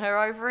cyst on her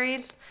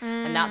ovaries.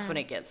 And that's when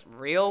it gets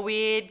real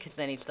weird because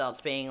then he starts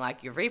being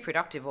like, your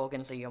reproductive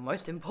organs are your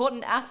most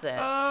important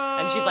asset.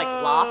 And she's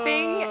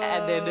laughing.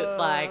 And then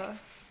it's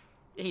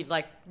he's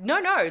like,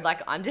 no,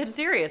 I'm dead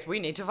serious. We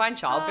need to find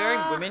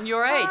childbearing women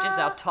your age. It's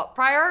our top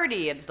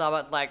priority. And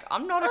Starbuck's like,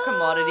 I'm not a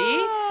commodity.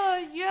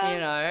 Oh,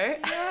 yes.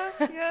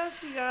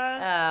 Yes.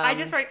 I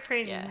just wrote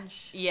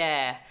cringe.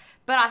 Yeah.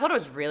 But I thought it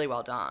was really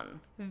well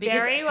done.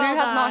 Because Very who well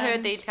has not done.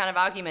 heard these kind of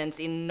arguments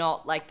in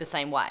not like the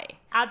same way?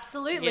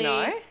 Absolutely. You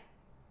know?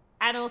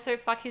 And also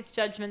fuck his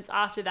judgments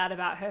after that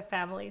about her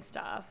family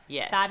stuff.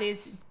 Yes. That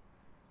is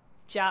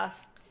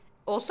just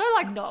Also,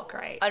 like, not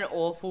great. an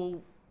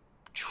awful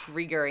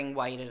triggering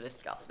way to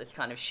discuss this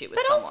kind of shit with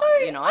But someone,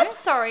 also, you know? I'm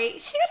sorry,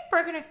 she got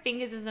broken her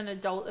fingers as an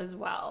adult as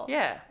well.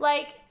 Yeah.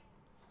 Like,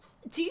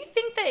 do you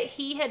think that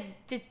he had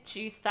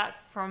deduced that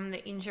from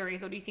the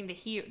injuries, or do you think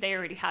that they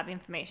already have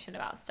information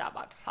about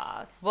Starbuck's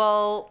past?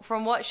 Well,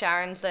 from what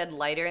Sharon said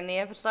later in the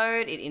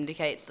episode, it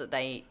indicates that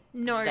they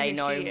Know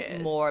know who she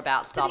is. more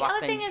about But the Starbucks other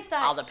than thing is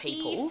that other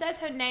people. he says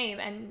her name,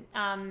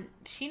 and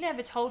she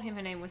never told him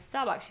her name was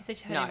Starbucks. She said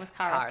her name was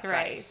Cara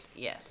Thrace.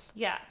 Yes.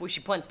 Yeah. Well, she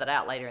points that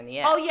out later in the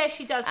Oh, end. yeah,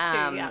 she does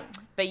too, yeah.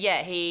 But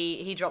yeah,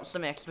 he drops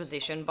some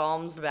exposition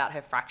bombs about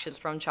her fractures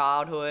from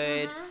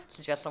childhood, Mm-hmm.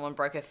 suggests someone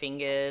broke her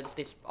fingers.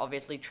 This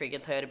obviously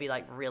triggers her to be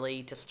like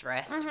really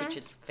distressed, Mm-hmm. which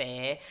is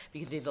fair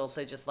because he's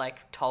also just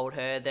like told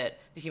her that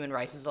the human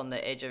race is on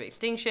the edge of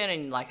extinction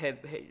and like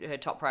her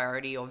top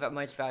priority or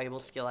most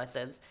valuable skill, I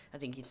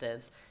think he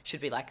says,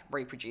 should be like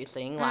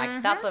reproducing. Like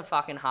Mm-hmm. that's a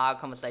fucking hard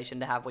conversation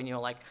to have when you're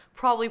like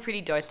probably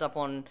pretty dosed up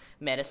on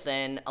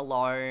medicine,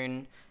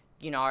 alone,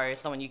 you know,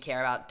 someone you care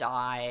about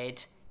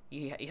died.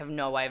 You have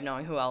no way of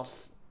knowing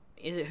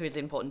who's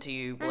important to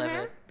you will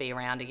ever be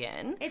around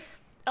again. It's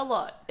a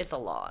lot. It's a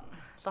lot.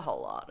 It's a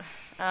whole lot.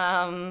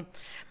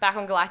 Back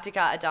on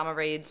Galactica, Adama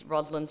reads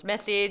Rosalind's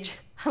message.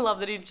 I love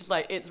that he's just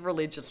like, it's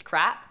religious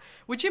crap,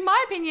 which in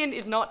my opinion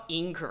is not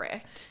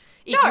incorrect.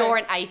 If No. you're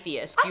an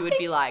atheist, you would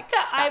be like,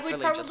 that I that's would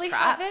religious probably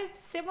crap. have a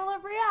similar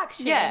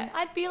reaction. Yeah.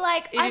 I'd be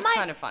like, It I is might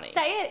kind of funny.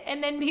 say it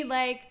and then be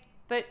like,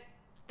 but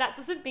that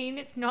doesn't mean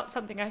it's not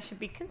something I should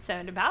be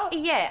concerned about.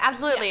 Yeah,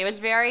 absolutely. It was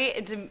very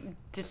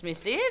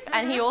dismissive.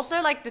 And Mm-hmm. he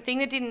also, like, the thing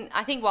that didn't,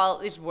 I think, while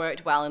this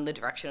worked well in the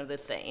direction of the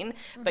scene,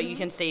 but Mm-hmm. you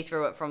can see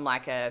through it from,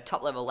 like, a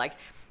top level, like,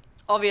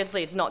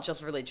 obviously it's not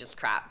just religious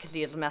crap because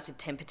he has a massive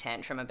temper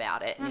tantrum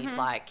about it. And Mm-hmm. he's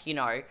like, you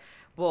know,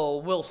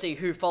 well, we'll see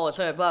who follows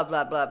her, blah,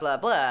 blah, blah, blah,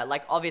 blah.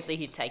 Like, obviously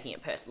he's taking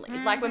it personally.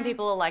 It's like Mm-hmm. when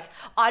people are like,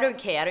 I don't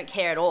care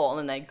at all. And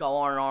then they go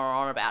on and on and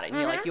on about it. And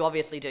you're like, you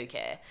obviously do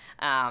care.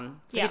 So Mm-hmm.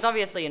 Yeah. he's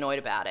obviously annoyed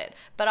about it.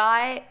 But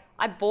I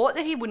bought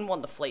that he wouldn't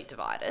want the fleet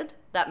divided.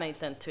 That made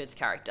sense to his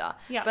character.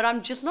 Yeah. But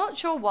I'm just not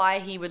sure why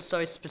he was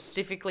so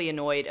specifically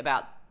annoyed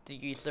about the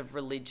use of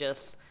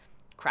religious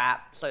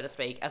crap, so to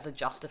speak, as a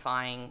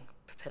justifying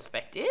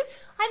perspective.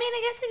 I mean,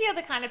 I guess if you're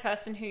the kind of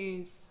person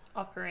who's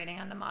operating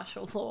under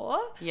martial law,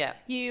 Yeah.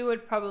 you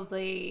would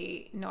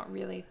probably not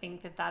really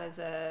think that that is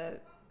a...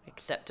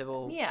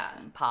 Acceptable Yeah.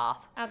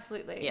 path.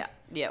 Absolutely. Yeah.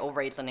 Yeah. Or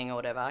reasoning or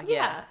whatever.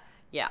 Yeah.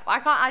 Yeah.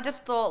 I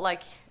just thought,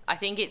 like, I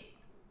think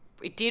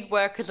it did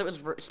work because it was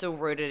still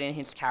rooted in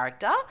his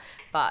character,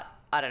 but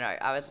I don't know.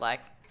 I was like,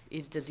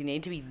 does he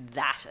need to be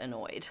that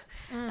annoyed?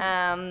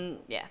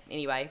 Yeah.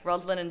 Anyway,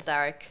 Rosalind and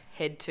Zarek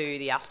head to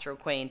the Astral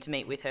Queen to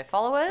meet with her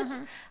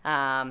followers.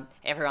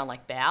 Everyone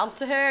like bows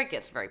to her. It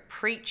gets very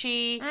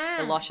preachy.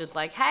 Elosha's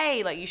like,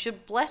 hey, like you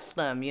should bless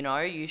them. You know,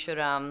 you should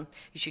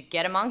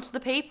get amongst the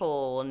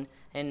people.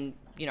 And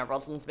you know,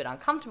 Rosalind's a bit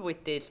uncomfortable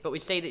with this, but we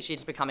see that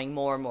she's becoming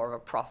more and more of a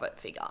prophet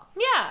figure.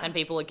 Yeah. And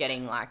people are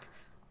getting like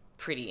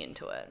pretty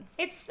into it.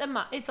 It's a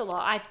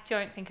lot. I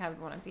don't think I would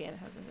want to be in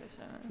her position.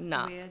 It's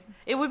No, weird.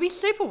 it would be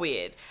super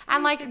weird.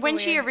 And like super when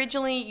she weird.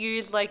 originally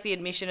used like the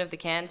admission of the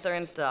cancer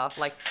and stuff,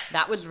 like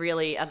that was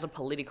really as a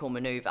political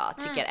maneuver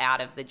to get out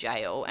of the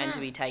jail and to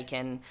be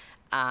taken,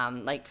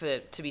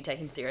 to be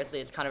taken seriously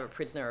as kind of a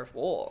prisoner of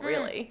war,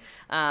 really.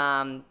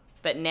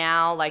 But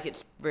now like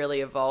it's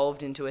really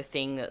evolved into a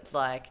thing that's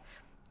like,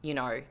 you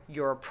know,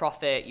 you're a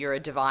prophet, you're a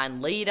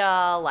divine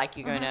leader, like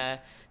you're gonna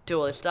do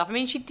all this stuff. I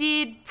mean, she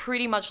did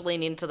pretty much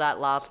lean into that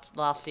last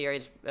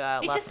series, It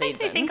last just season. makes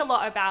me think a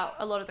lot about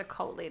a lot of the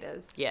cult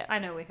leaders. Yeah. I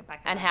know we can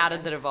back that And up how again.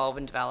 does it evolve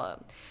and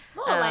develop?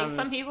 Well, like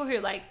some people who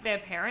like their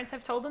parents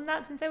have told them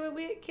that since they were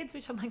weird kids,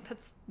 which I'm like,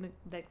 that's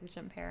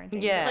negligent parenting.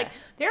 But, Yeah. like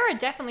there are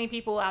definitely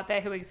people out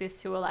there who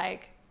exist who are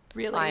like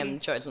really. I am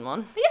chosen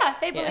one. Yeah,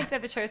 they believe Yeah. they're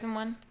the chosen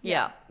one.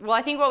 Yeah. Well,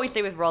 I think what we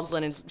see with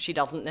Rosalind is she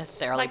doesn't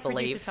necessarily Like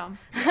producer believe.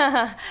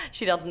 Tom.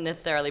 She doesn't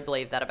necessarily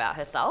believe that about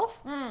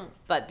herself.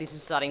 But this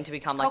is starting to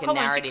become like a come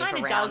on, she narrative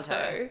kinda around does,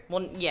 her.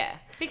 Well, yeah.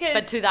 Because-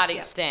 but to that yeah.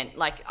 extent,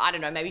 like I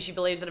don't know, maybe she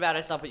believes it about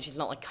herself, but she's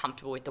not like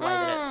comfortable with the way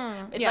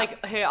that it's yeah.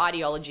 like her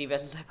ideology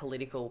versus her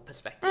political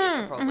perspective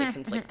are probably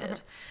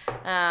conflicted.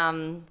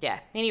 Yeah.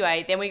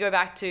 Anyway, then we go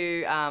back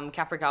to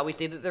Caprica. We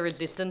see that the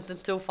resistance is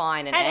still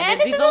fine and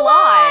Anders is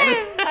alive.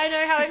 I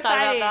know, how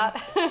Excited exciting. about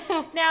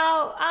that.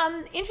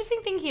 Now, interesting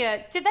thing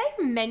here. Did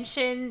they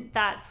mention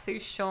that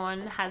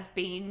Sushawn has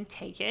been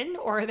taken,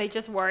 or are they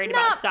just worried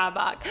about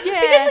Starbuck? Yeah.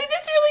 Because like,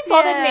 this really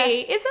bothered Yeah.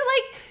 me. Is it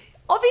like,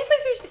 obviously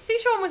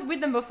Sushawn was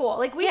with them before.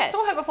 Like we Yes.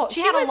 saw her before.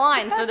 She had was a the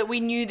line so person- that we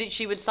knew that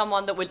she was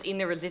someone that was in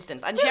the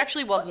resistance. And she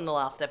actually was in the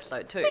last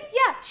episode too.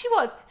 Yeah, she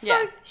was. So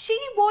Yeah. she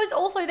was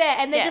also there,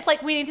 and they're Yes. just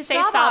like, we need to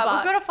save Starbuck,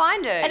 Starbuck. we've got to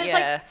find her. and it's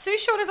yeah. like,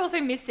 Sushawn is also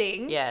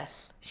missing.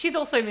 Yes. She's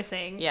also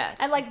missing. Yes.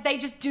 And like, they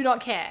just do not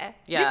care.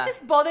 Yeah. This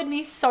just bothered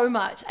me so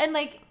much. And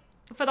like,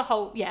 For the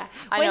whole, yeah.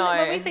 I know.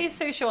 When we see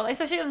Sue Sean,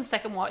 especially on the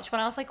second watch, when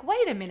I was like,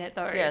 wait a minute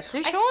though. Yeah, Sue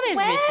I Sean is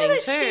swear missing that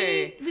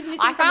too. she was missing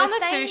I from found the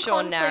the same Sue Sean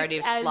conflict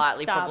narrative as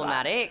slightly Starbuck.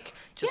 problematic,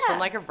 just Yeah. from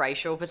like a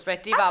racial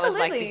perspective. I was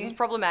like, this Absolutely. is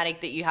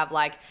problematic that you have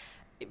like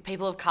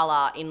people of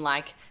color in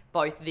like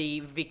both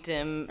the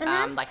victim,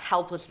 Mm-hmm. like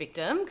helpless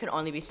victim, can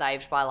only be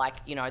saved by like,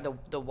 you know,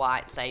 the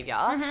white savior,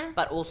 Mm-hmm.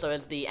 but also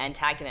as the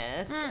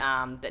antagonist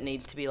that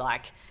needs to be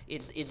like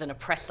is an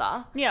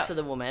oppressor Yeah. to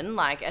the woman.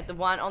 Like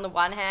on the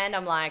one hand,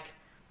 I'm like,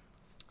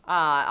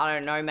 I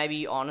don't know, maybe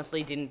you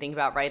honestly didn't think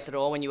about race at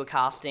all when you were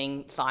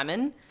casting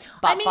Simon.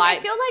 But I mean, I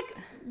feel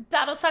like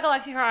Battlestar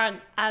Galactica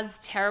aren't as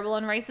terrible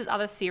on race as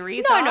other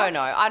series No, are.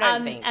 no, I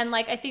don't think. And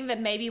like, I think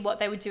that maybe what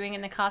they were doing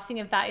in the casting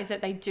of that is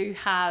that they do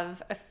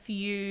have a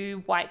few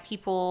white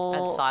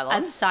people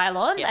As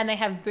Cylons? Yes. and they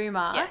have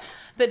Boomer, Yes.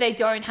 but they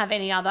don't have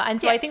any other. And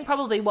so I Yes. think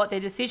probably what their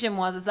decision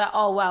was is that,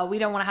 oh, well, we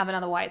don't want to have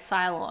another white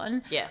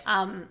Cylon. Yes.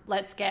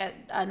 Let's get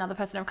another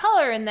person of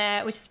color in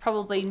there, which is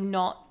probably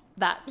not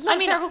that. It's not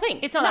a terrible thing.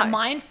 It's not No. that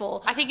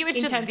mindful. I think it was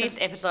in just terms this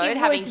of- episode it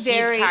having was his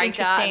very character and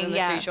interesting, then the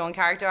yeah. Sue Sean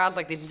character. I was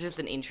like, this is just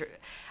an intro.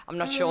 I'm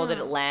not sure that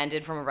it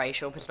landed from a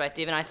racial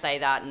perspective, and I say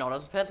that not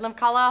as a person of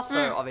color,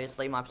 so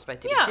obviously my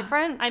perspective Yeah. is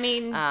different. I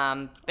mean,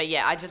 but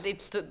yeah,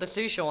 the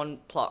Sue Sean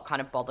plot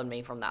kind of bothered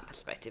me from that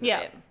perspective. yeah.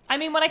 A bit. I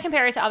mean, when I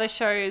compare it to other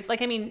shows,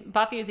 like, I mean,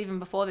 Buffy was even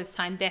before this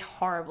time, they're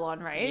horrible on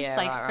race. Yeah,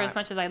 like, right, for as right.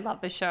 much as I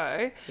love the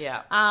show.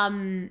 Yeah.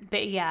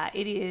 But yeah,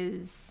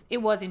 it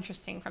was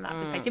interesting from that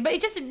perspective. But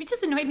it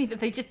just annoyed me that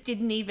they just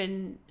didn't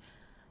even.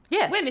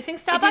 Yeah. We're missing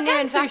It Starbuck didn't even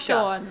and Sue factor.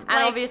 Sean. And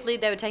Like, obviously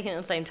they were taken at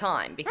the same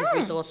time because we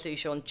saw Sue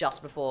Sean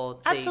just before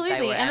they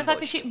absolutely. were And the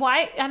fact that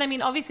ambushed. and I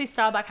mean, obviously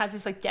Starbuck has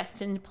this like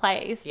destined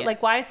place, but Yes.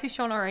 like, why is Sue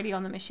Sean already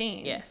on the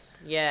machine? Yes.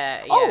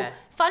 Yeah, Oh, yeah.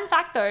 fun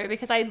fact though,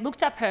 because I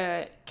looked up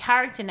her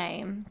character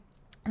name.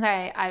 So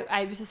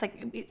I was just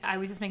like, I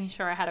was just making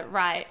sure I had it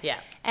right. Yeah.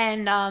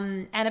 And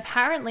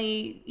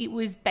apparently it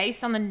was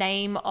based on the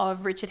name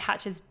of Richard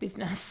Hatch's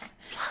business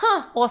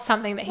or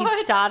something that he'd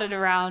What? started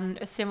around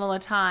a similar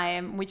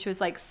time, which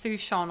was like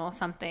Souchon or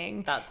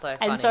something. That's so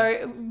funny. And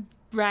so,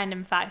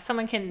 random fact,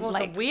 someone can Well,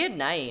 like. it's a weird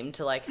name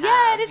to like have,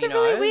 Yeah, it is you a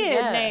really know? weird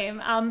Yeah.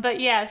 name. But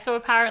yeah, so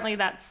apparently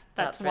that's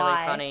That's why.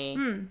 really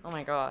funny. Oh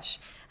my gosh.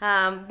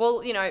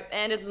 Well, you know,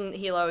 Anders and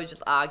Hilo are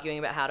just arguing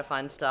about how to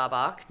find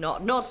Starbuck,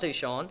 not Sue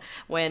Sean,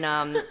 when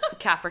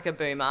Caprica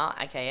Boomer,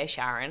 aka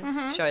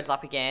Sharon, shows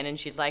up again and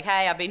she's like,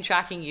 hey, I've been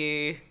tracking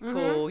you,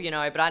 cool, you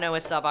know, but I know where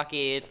Starbuck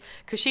is.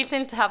 Because she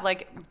seems to have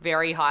like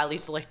very highly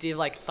selective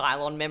like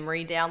Cylon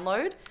memory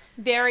download.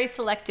 Very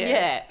selective.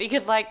 Yeah,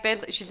 because like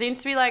she seems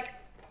to be like,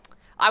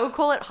 I would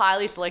call it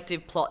highly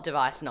selective plot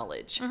device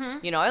knowledge.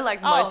 You know,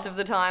 like most of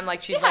the time,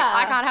 like she's like, Yeah.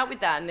 I can't help with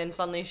that. And then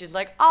suddenly she's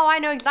like, oh, I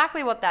know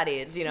exactly what that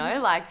is, you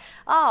know, like,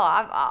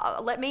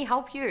 let me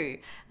help you.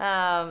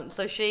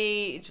 So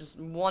she just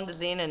wanders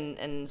in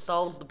and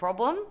solves the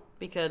problem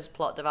because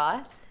plot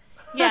device.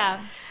 Yeah.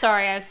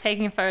 Sorry, I was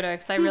taking a photo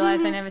because I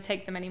realized I never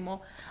take them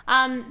anymore.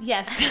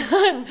 Yes.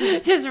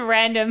 Just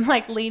random,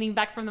 like leaning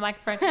back from the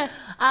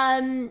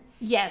microphone.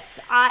 Yes,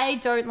 I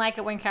don't like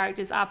it when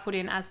characters are put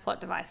in as plot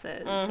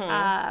devices,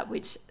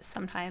 which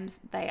sometimes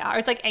they are.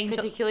 It's like Angel.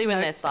 Particularly when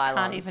they're I can't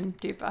Cylons. even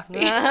do Buffy.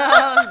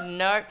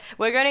 No,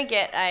 we're going to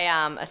get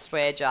a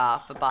swear jar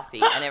for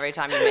Buffy, and every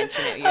time you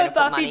mention it, you're going A to put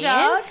Buffy money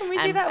jar? in. Can we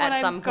do and that when at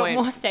I've some got point,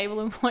 more stable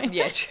employment?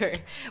 Yeah, true.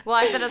 Well,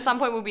 I said at some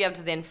point we'll be able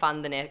to then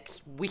fund the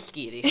next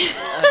whiskey edition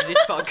of this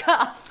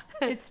podcast.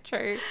 It's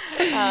true.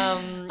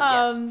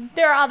 Yes,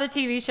 There are other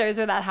TV shows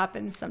where that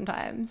happens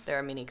sometimes. there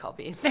are mini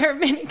copies. There are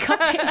many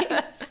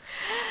copies.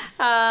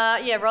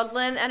 Yeah,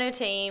 Rosalind and her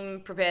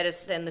team prepare to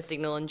send the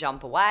signal and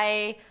jump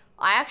away.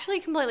 I actually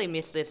completely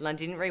missed this, and I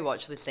didn't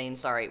rewatch this scene.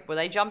 Sorry. Were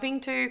they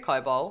jumping to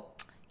Kobol?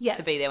 Yes.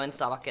 To be there when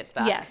Starbuck gets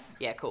back? Yes.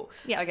 Yeah, cool.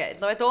 Yeah. Okay,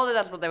 so I thought that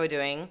that's what they were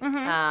doing.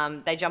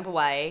 They jump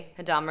away.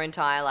 Hadama and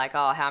Ty are like,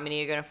 oh, how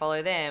many are going to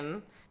follow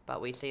them?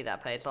 But we see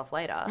that pays off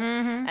later.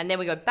 And then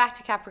we go back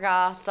to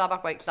Caprica.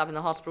 Starbuck wakes up in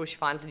the hospital. She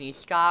finds a new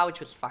scar, which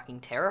was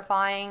fucking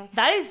terrifying.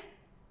 That is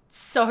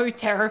so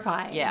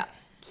terrifying. Yeah,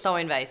 so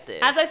invasive.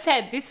 As I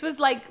said, this was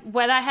like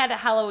when I had a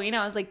Halloween,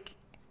 I was like,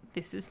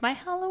 this is my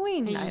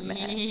Halloween nightmare.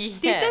 Yeah.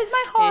 This is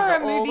my These horror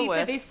are all the movie for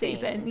worst this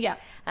season. things. Yeah.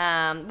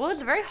 Well,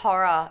 it's a very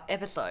horror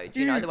episode,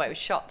 you know, the way it was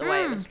shot, the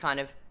way it was kind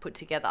of put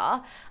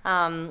together.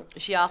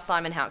 She asked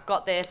Simon how it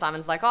got there.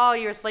 Simon's like, oh,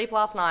 you were asleep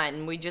last night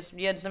and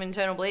you had some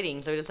internal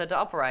bleeding, so we just had to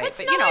operate. That's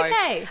but, not you know,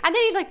 okay. And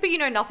then he's like, but, you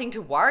know, nothing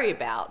to worry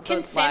about. So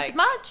it's Consent like,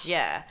 much?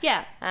 Yeah.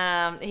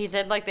 Yeah. He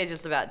says, like, they're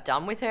just about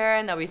done with her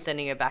and they'll be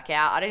sending her back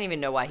out. I don't even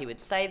know why he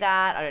would say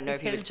that. I don't know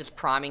if he was Because- just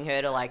priming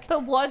her to, like,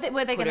 But were they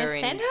Put going her to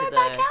send into her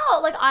back the-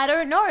 out? Like, I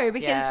don't know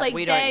because Yeah, like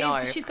we don't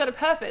know. she's got a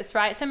purpose,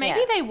 right? So maybe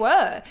Yeah. they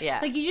were. Yeah.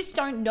 Like you just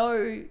don't know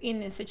in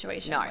this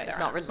situation. No, whether it's or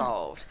not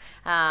resolved.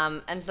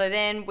 And so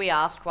then we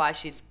ask why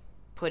she's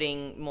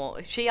putting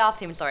more... She asked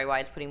him, why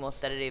he's putting more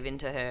sedative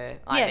into her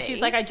IV. Yeah, she's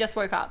like, I just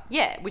woke up.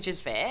 Yeah, which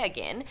is fair,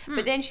 again.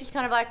 But then she's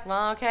kind of like,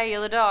 well, okay,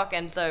 you're the doc.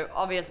 And so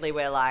obviously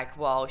we're like,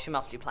 well, she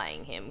must be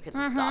playing him because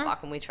it's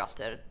Starbuck and we trust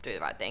her to do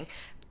the right thing.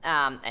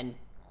 And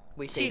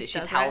we see that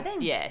she's does the right held.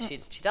 thing. Yeah, she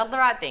does the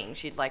right thing.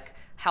 She's like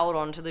held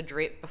on to the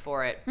drip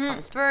before it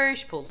comes through.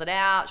 She pulls it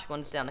out. She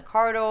wanders down the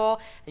corridor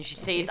and she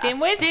sees She's in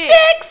with six.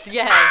 six.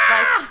 Yeah, it's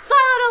like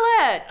silent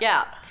alert.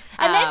 Yeah.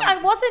 And then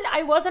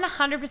I wasn't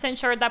 100%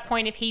 sure at that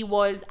point if he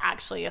was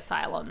actually a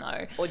Cylon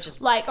though. Or just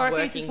or if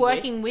he was just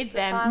working with the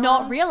them,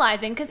 not Cylons.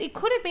 realizing, because it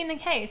could have been the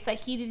case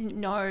that he didn't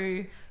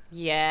know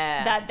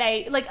Yeah. that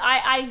they, like,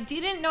 I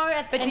didn't know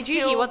at But did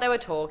you hear what they were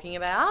talking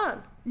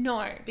about?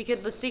 No.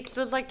 Because the Six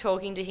was like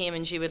talking to him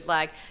and she was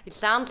like, it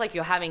sounds like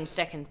you're having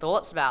second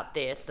thoughts about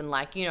this and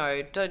like, you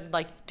know,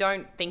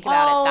 don't think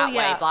about it that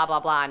way, blah, blah,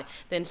 blah. And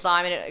then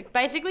Simon, it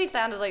basically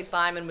sounded like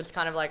Simon was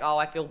kind of like, oh,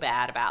 I feel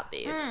bad about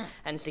this.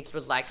 And Six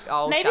was like,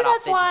 oh, Maybe shut up,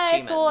 that's they're just why I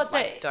humans. thought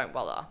Like, that- don't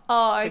bother.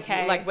 Oh, So,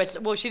 okay. like,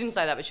 well, she didn't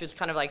say that, but she was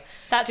kind of like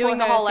That's doing what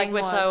the her whole, like, thing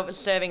we're was.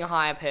 serving a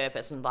higher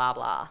purpose and blah,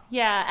 blah.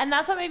 Yeah, and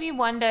that's what made me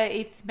wonder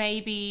if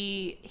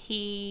maybe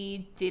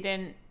he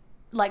didn't,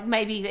 like,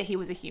 maybe that he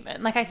was a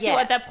human. Like, I still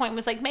Yeah. at that point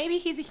was like, maybe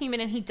he's a human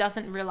and he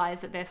doesn't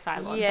realize that they're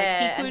Cylons.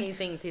 Yeah, like, and he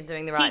thinks he's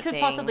doing the he right could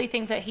thing. possibly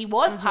think that he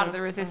was part of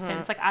the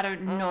resistance. Like, I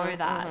don't know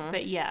that,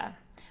 but yeah.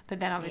 But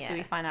then obviously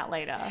Yeah. we find out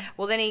later.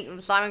 Well, then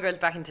Simon goes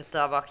back into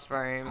Starbucks'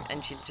 room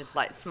and she's just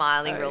like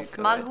smiling So real good.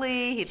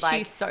 smugly. He's like,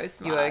 She's so "You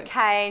smart.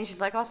 okay?" And she's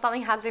like, "Oh,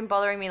 something has been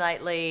bothering me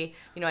lately.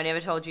 You know, I never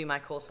told you my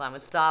call sign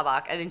was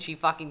Starbuck." And then she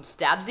fucking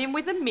stabs him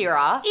with a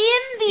mirror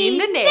In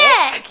the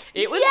neck.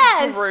 It was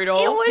Yes, brutal.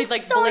 it was He's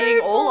like so bleeding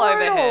all over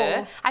brutal.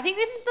 her. I think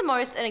this is the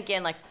most, and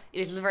again, like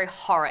this is a very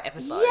horror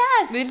episode.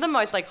 Yes. This is the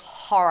most like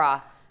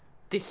horror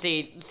this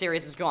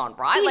series has gone,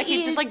 right? It Like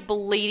he's is just like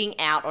bleeding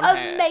out on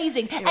her.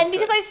 Amazing. was And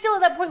because good. I still at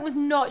that point was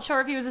not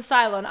sure if he was a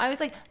Cylon, I was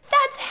like,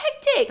 that's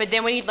hectic. But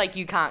then when he's like,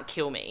 "You can't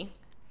kill me,"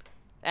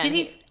 and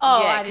Did he?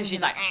 Oh, yeah, I didn't because she's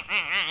hear like,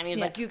 and he's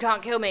Yeah. like, "You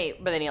can't kill me,"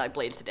 but then he like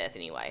bleeds to death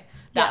anyway.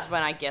 That's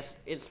when I guess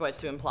it's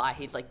supposed to imply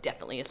he's like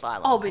definitely a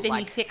Cylon. Oh, but 'cause, then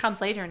like, he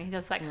comes later and he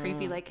does that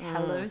creepy, like,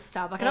 hello,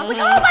 Starbuck. And I was like,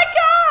 oh my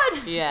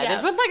God! yeah,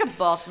 this was like a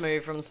boss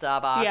move from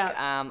Starbuck. Yeah.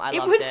 I It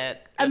loved was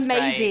it. It was great.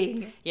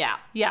 amazing. Yeah.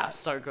 Yeah.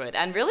 So good.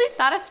 And really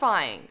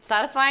satisfying.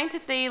 Satisfying to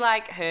see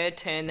like her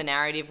turn the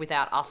narrative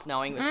without us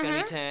knowing it was going to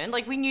be turned.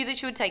 Like we knew that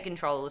she would take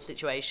control of the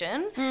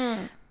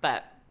situation,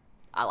 but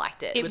I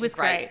liked it. It was was a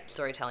great great.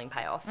 storytelling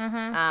payoff.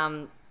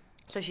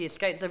 So she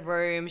escapes the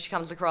room. She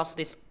comes across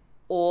this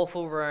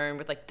awful room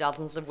with like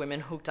dozens of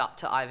women hooked up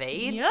to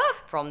IVs Yep.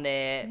 from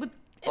their With-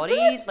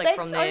 bodies, like legs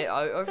from their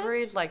open.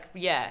 ovaries, like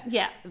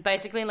Yeah.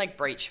 basically in like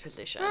breech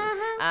position.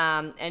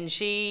 And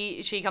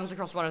she comes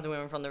across one of the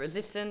women from the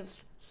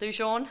Resistance,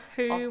 Sushorn.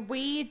 Who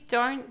we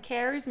don't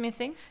care is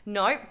missing.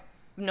 Nope.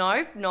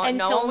 No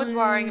Until one was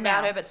worrying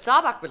about now. her, but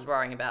Starbuck was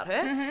worrying about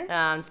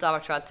her.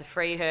 Starbuck tries to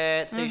free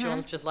her.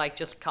 Sushorn's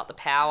just cut the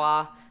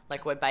power,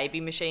 like we're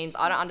baby machines.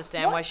 I don't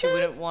understand What why she does-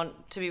 wouldn't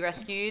want to be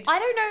rescued. I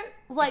don't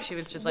know, like, If she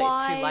was just like,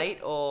 it's too why- late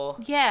or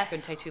Yeah. it's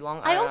going to take too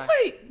long. I don't also,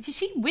 know. did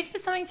she whisper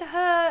something to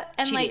her?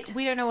 And, She like, did.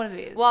 we don't know what it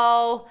is.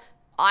 Well,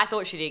 I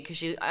thought she did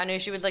because I knew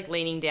she was like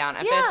leaning down.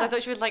 At first, Yeah. I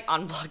thought she was like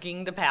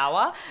unplugging the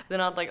power.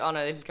 Then I was like, oh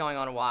no, this is going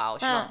on a while.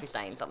 She Ah. must be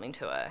saying something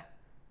to her.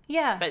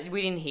 yeah. But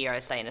we didn't hear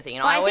her say anything.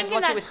 And Well, I I always think in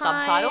watch it that with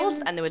subtitles,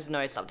 time- and there was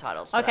no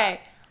subtitles. To Okay.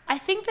 that. I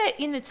think that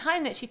in the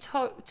time that she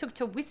took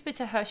to whisper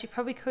to her, she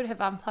probably could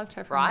have unplugged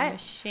her from Right. the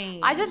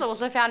machine. I just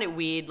also found it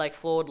weird, like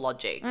flawed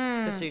logic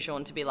Mm. for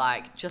Sushorn to be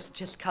like,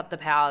 just cut the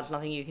power. There's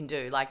nothing you can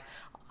do. Like,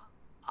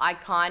 I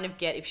kind of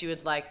get if she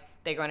was like,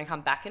 they're going to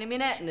come back in a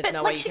minute, and there's But,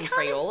 no like, way you she can can't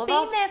free have all of been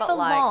us. there but for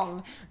like,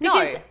 long. no,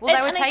 Because- well, they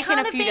and were they taken can't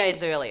a have few been-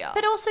 days earlier.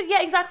 But also,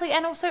 yeah, exactly.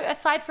 And also,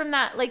 aside from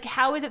that, like,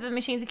 how is it that the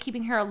machines are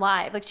keeping her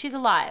alive? Like, she's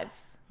alive.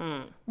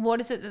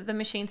 What is it that the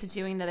machines are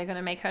doing that are going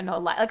to make her not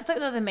alive? Like, it's like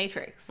the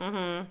Matrix.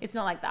 It's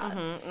not like that.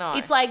 No.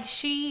 It's like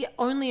she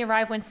only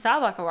arrived when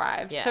Starbuck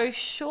arrived. Yeah. So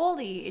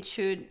surely it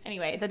should.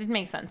 Anyway, that didn't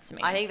make sense to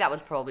me. I think that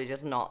was probably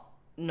just not.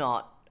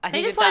 I they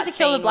think just that wanted to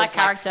kill the scene black was,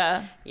 like,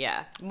 character.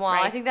 Yeah. Well,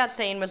 I Right. think that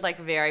scene was like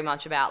very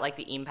much about like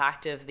the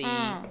impact of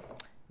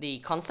the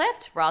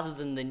concept rather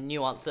than the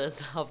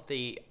nuances of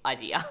the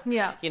idea.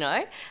 Yeah. You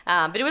know?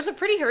 But it was a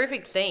pretty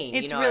horrific scene.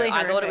 It's you know? really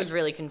I thought it horrific. was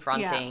really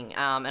confronting.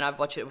 And I've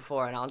watched it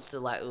before and I was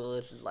still like, oh,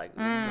 this is like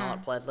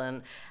not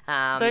pleasant.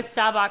 Those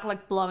Starbuck,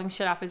 like, blowing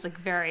shit up is, like,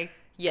 very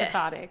Yeah.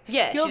 cathartic.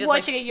 Yeah, You're she just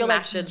watching like it, you're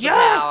like, smashes the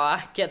yes!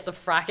 power, gets the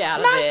frack out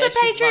Smash of the it.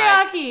 She's like-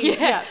 patriarchy! yeah,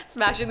 Yeah.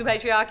 smashing the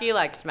patriarchy,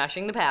 like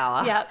smashing the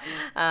power. Yep.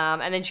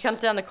 And then she comes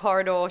down the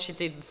corridor. She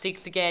sees the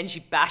Six again. She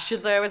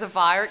bashes her with a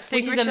fire is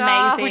extinguisher,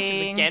 amazing. which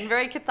is again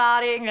very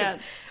cathartic. 'cause, Yeah.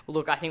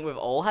 Look, I think we've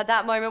all had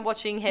that moment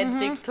watching Head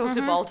Six talk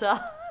to Bolter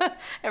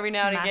every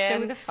now and Smash again. her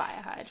with a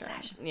fire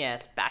hydrant.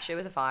 Yes, bash her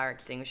with a fire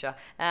extinguisher.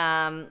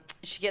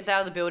 She gets out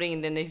of the building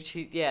and then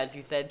as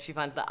you said, she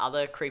finds the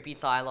other creepy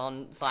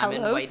Simon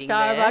Hello, waiting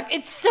Starbuck. there.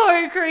 It's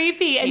so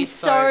creepy and He's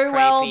so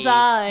well creepy.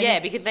 done. Yeah,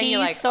 because then you're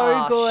He's like, so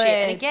oh good. shit.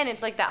 And again,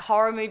 it's like that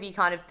horror movie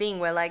kind of thing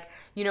where like,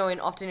 you know,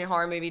 often in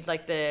horror movies,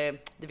 like the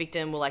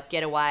victim will like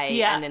get away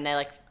Yeah. and then they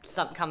like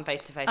come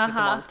face to face with the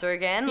Uh-huh. monster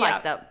again. Yeah.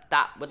 Like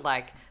that was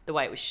like the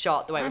way it was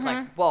shot. The way it was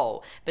like,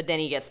 whoa. But then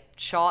he gets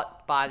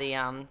shot by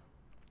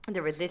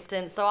the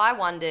Resistance. So I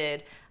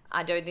wondered,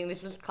 I don't think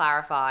this was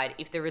clarified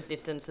if the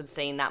Resistance had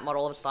seen that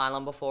model of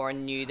Cylon before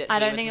and knew that I he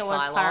don't was think a it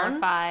was Cylon,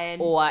 clarified.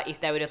 or if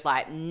they were just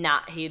like,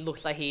 nah, he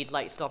looks like he's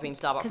like stopping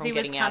Starbuck from Because he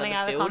was getting out of coming the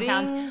out of the building.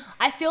 compound.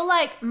 I feel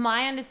like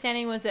my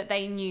understanding was that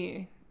they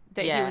knew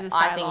that he was a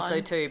Cylon. I think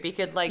so too,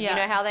 because like you Yeah.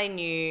 know how they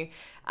knew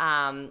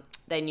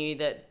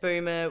that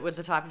Boomer was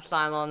a type of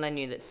Cylon, they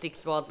knew that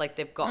Six was, like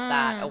they've got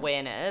that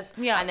awareness,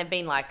 Yeah. and they've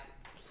been like,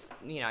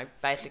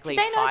 basically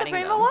Did they know that fighting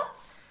Boomer them.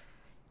 was?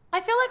 I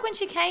feel like when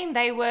she came,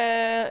 they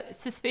were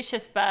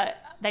suspicious, but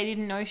they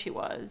didn't know she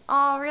was.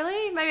 Oh,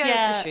 really? Maybe I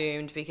Yeah. just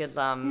assumed because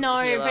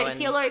No, Hilo but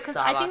and Hilo, because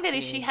I think Starbuck that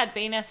if knew. she had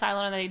been a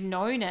Cylon and they'd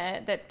known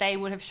it, that they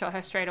would have shot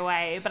her straight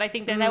away. But I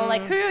think that they were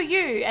like, "Who are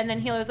you?" And then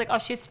Hilo was like, "Oh,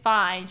 she's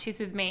fine. She's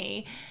with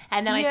me."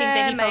 And then I think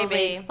that he probably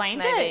maybe, explained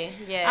maybe.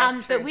 it. Yeah,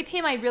 true. But with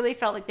him, I really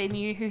felt like they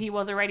knew who he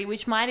was already,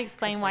 which might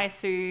explain why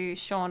Sue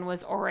Sean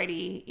was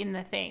already in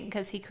the thing,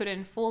 because he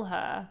couldn't fool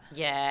her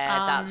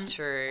Yeah, that's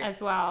true.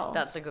 as well.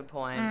 That's a good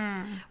point.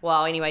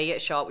 Well, anyway, you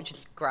get shot, which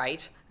is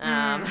great. It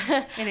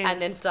is.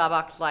 And then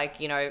Starbuck's like,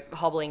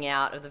 hobbling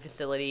out of the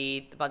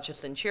facility. A bunch of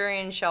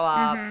Centurions show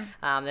up.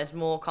 There's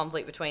more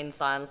conflict between the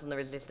Cylons and the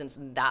Resistance,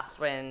 and that's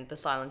when the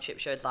Cylon ship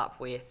shows up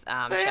with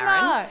Boomer.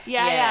 Sharon.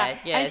 Yeah.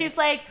 And she's just-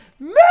 like,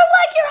 "Move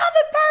like you have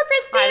a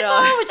purpose, I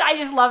know. people," which I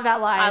just love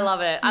that line. I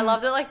love it. I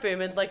love that, like,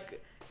 Boomer's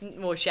like,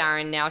 well,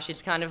 Sharon now,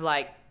 she's kind of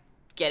like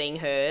getting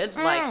hers.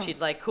 Like, she's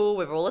like, cool,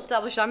 we've all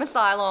established I'm a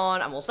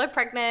Cylon. I'm also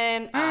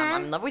pregnant.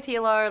 I'm in love with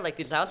Hilo. Like,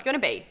 this is how it's going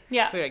to be.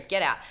 Yeah. We're going to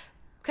get out.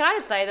 Can I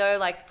just say, though,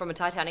 like, from a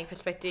Titanic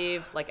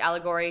perspective, like,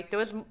 allegory, there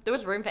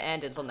was room for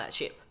Anders on that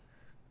ship.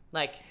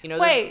 Like,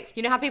 Wait.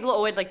 you know how people are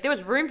always like, there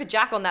was room for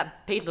Jack on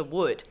that piece of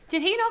wood.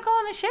 Did he not go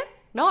on the ship?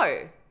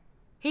 No.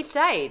 He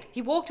stayed.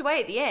 He walked away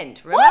at the end.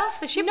 Remember?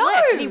 What? The ship No.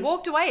 left and he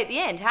walked away at the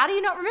end. How do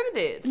you not remember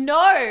this?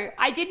 No,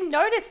 I didn't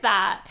notice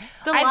that.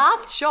 The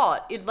last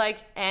shot is like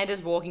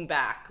Anders walking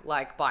back,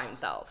 like by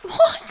himself.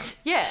 What?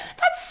 Yeah.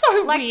 That's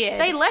so Like weird.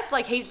 they left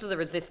like heaps of the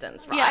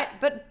Resistance, right? Yeah.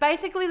 But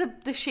basically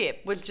the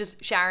ship was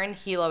just Sharon,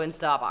 Hilo, and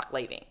Starbuck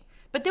leaving.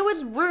 But there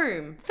was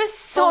room for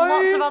so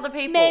lots of other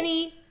people.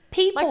 many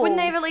people. Like, wouldn't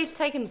they have at least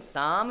taken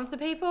some of the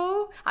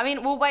people? I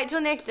mean, we'll wait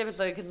till next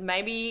episode because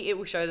maybe it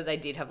will show that they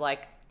did have,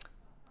 like,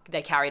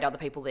 they carried other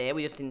people there.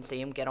 We just didn't see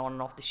them get on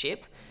and off the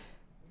ship.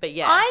 But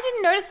yeah. I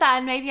didn't notice that,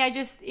 and maybe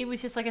it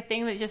was just like a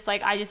thing that just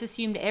like I just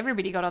assumed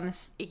everybody got on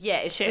this, Yeah,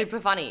 it's ship. super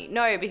funny.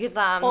 No, because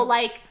or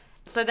like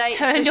so they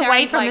turned so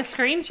away Sharon's from like, the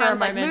screen for a Sharon's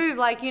like, moment. move,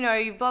 like,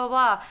 blah blah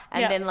blah,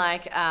 and Yeah. then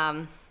like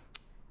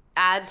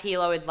as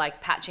Hilo is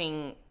like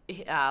patching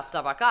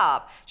Starbuck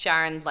up,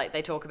 Sharon's like,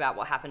 they talk about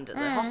what happened at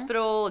the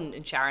hospital,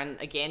 and Sharon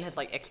again has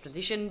like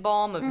exposition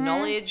bomb of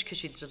knowledge because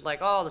she's just like,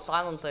 oh, the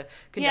Cylons are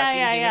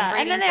conducting human and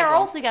breeding then they're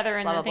all problems, together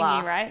in blah, the blah,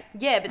 thingy, blah. right?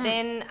 Yeah, but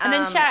then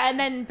And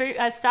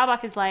then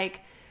Starbuck is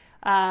like,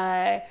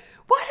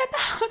 what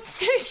about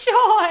Sue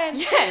Sean?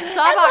 yeah,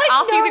 Starbuck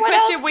asking no the one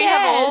question else we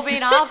have all cares.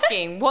 been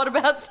asking. What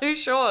about Sue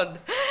Sean?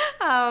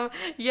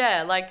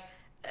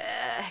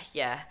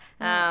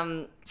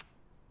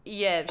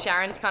 Yeah,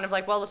 Sharon's kind of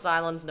like, well, the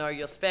Cylons know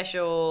you're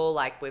special.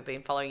 Like, we've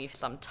been following you for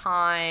some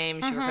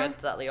time. She refers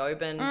to that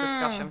Leoben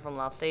discussion from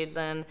last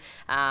season.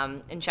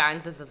 And Sharon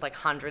says there's like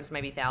hundreds,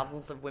 maybe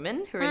thousands of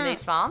women who are in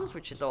these farms,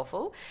 which is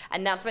awful.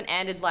 And that's when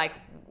Anders like,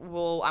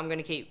 well, I'm going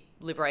to keep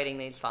liberating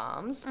these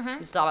farms.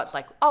 And Starbuck's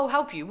like, I'll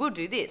help you. We'll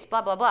do this,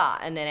 blah, blah, blah.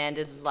 And then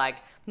Anders is like,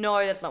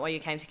 no, that's not why you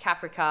came to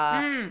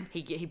Caprica.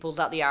 He pulls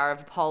out the Arrow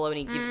of Apollo and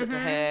he gives it to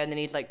her. And then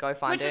he's like, go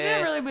find Which is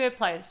Earth. a really weird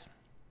place.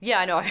 Yeah,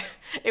 I know.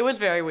 It was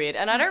very weird.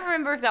 And I don't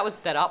remember if that was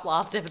set up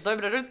last episode,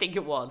 but I don't think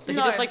it was. So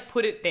No. he just like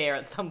put it there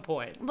at some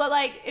point. But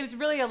like, it was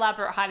really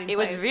elaborate hiding It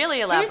was place.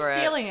 really elaborate. Who's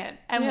stealing it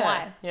and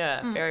why?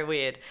 Yeah, very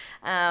weird.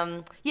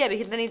 Yeah,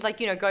 because then he's like,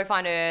 go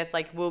find Earth,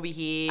 like, we'll be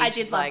here. I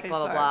She's did love like, this, blah,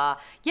 blah, though. blah.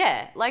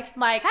 Yeah, like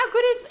Like, how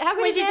good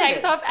When is she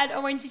takes Anders?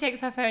 off when she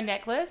takes off her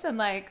necklace and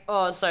like,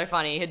 Oh, it's so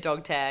funny. Her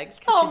dog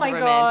tags. 'Cause Oh she's my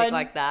romantic God.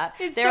 like that.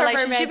 It's Their so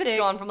relationship has romantic.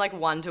 gone from like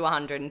 1 to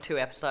 100 in 2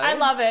 episodes. I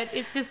love it.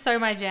 It's just so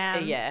my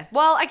jam. Yeah.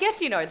 Well, I guess,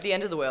 it's the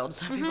end of the world.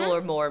 Some Mm-hmm. people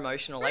are more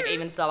emotional. Like,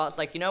 even Starbucks,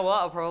 like, you know what?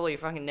 I'll probably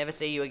fucking never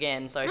see you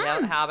again. So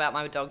how about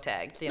my dog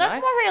tags, you That's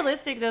know? more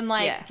realistic than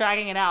like Yeah.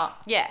 dragging it out.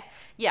 Yeah,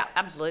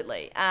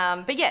 absolutely.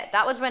 But yeah,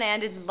 that was when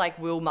Anders is like,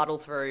 we'll muddle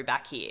through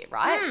back here,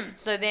 right?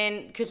 So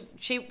then, because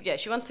she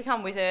wants to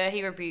come with her.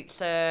 He rebukes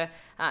her.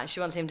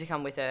 She wants him to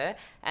come with her.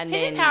 And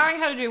He's then...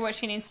 empowering her to do what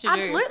she needs to do.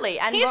 Absolutely.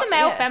 And he's what- a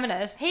male yeah.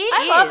 feminist. He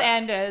I love is.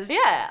 Anders.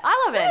 Yeah,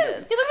 I love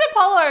Anders. You look at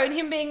Apollo and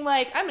him being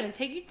like, I'm going to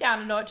take you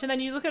down a notch. And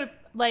then you look at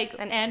like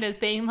Anders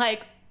being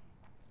like,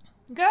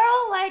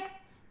 girl, like,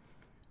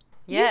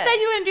 you said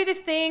you were going to do this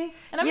thing.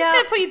 And I'm just Yeah.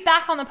 going to put you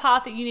back on the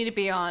path that you need to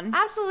be on.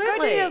 Absolutely.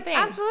 Go do your thing.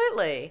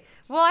 Absolutely.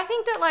 Well, I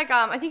think that like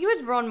I think it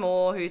was Ron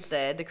Moore who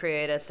said, the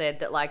creator said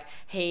that like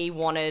he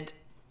wanted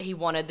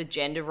the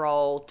gender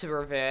role to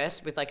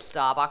reverse with like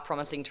Starbuck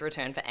promising to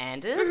return for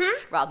Anders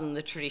rather than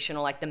the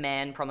traditional like the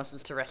man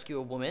promises to rescue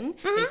a woman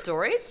in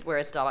stories,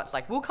 whereas Starbuck's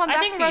like, we'll come I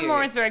back think for Ron you.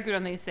 Moore is very good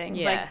on these things.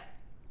 Yeah. Like,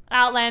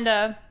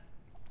 Outlander,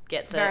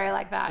 Gets it. very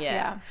like that.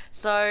 Yeah.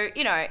 So,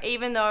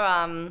 even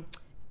though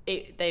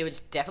there was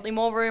definitely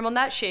more room on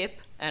that ship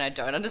and I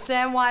don't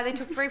understand why they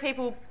took 3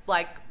 people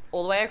like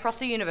all the way across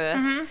the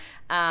universe.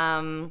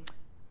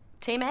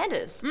 Team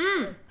Anders.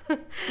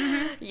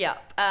 Yeah.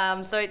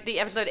 So the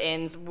episode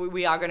ends.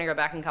 We are going to go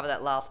back and cover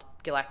that last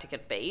Galactica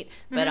beat,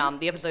 but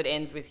the episode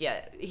ends with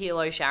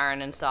Hilo,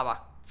 Sharon, and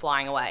Starbuck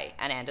flying away,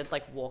 and Anders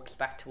like walks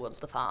back towards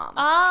the farm.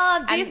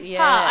 This part.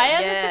 I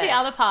understood the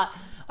other part.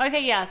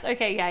 Okay, yes.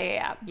 Okay,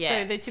 yeah.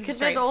 So the two, because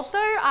there's also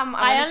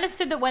I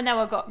understood that when they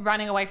were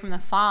running away from the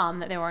farm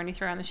that there were only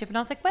 3 on the ship, and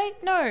I was like,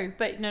 wait, no,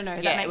 but no,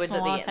 that makes it was more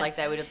at the end. sense. Like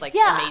they were just like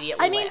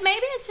immediately I mean, left.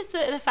 maybe it's just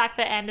the fact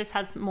that Anders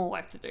has more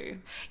work to do.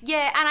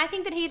 Yeah, and I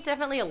think that he's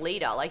definitely a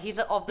leader. Like he's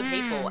of the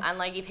people, and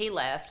like if he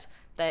left,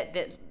 that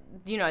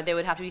there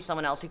would have to be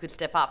someone else who could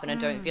step up, and I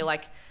don't feel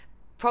like.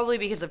 Probably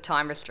because of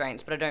time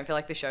restraints, but I don't feel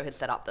like the show has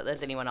set up that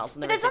there's anyone else in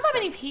the resistance. There's not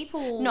that many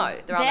people. No,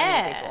 there aren't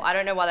that many people. I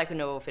don't know why they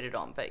couldn't have all fitted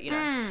on, but whatever.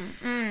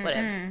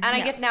 And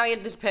I guess now he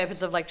has this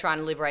purpose of like trying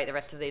to liberate the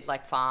rest of these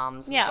like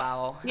farms as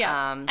well.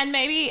 Yeah. And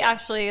maybe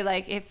actually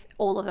like if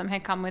all of them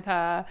had come with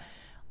her,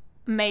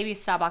 maybe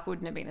Starbuck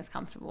wouldn't have been as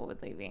comfortable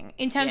with leaving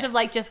in terms of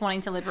like just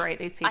wanting to liberate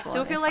these people. I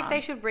still feel like they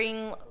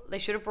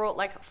should have brought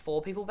like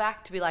 4 people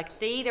back to be like,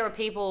 see, there are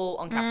people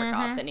on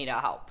Caprica that need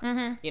our help,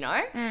 you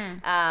know?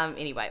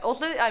 Anyway,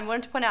 also I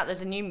wanted to point out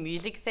there's a new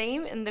music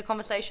theme in the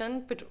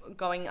conversation, but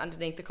going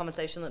underneath the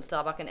conversation that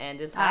Starbuck and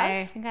Anders have.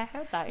 I think I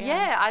heard that,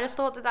 Yeah, I just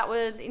thought that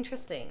was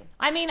interesting.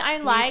 I mean, I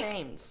New like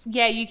themes.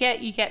 Yeah, you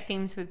get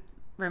themes with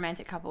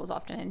romantic couples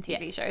often in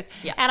TV shows.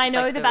 Yeah. And I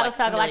know like the the,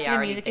 Battlestar Galactica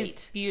familiarity music beat.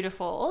 is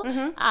beautiful,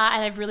 and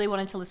I've really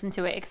wanted to listen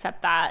to it,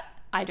 except that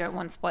I don't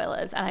want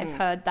spoilers. And I've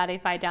heard that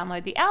if I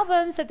download the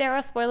albums, that there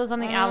are spoilers on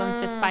the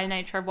albums just by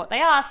nature of what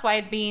they are. So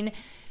I've been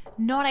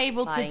not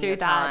able to Buying do your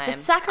that. The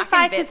time.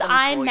 sacrifices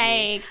I for you.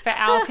 make for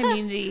our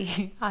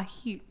community are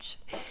huge.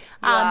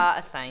 You are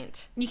a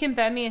saint. You can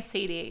burn me a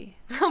CD.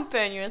 I'll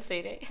burn you a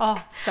CD.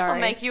 Oh, sorry. I'll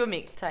make you a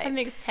mixtape. a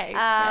mixtape.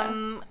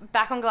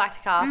 Back on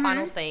Galactica,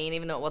 final scene,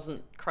 even though it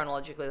wasn't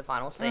chronologically the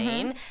final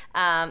scene.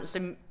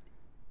 So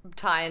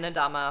Ty and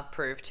Adama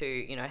proved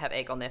to, have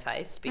egg on their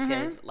face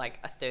because like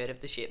a third of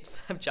the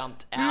ships have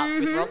jumped out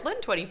with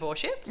Rosalind, 24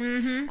 ships.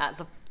 That's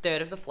a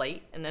third of the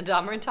fleet, and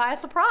Adama and Ty are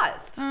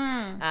surprised.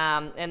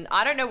 And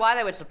I don't know why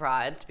they were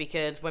surprised,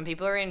 because when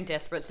people are in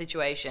desperate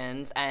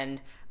situations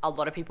and a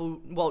lot of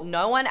people,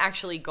 no one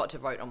actually got to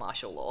vote on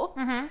martial law.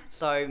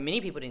 So many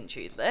people didn't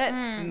choose it.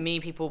 Many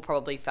people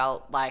probably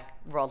felt like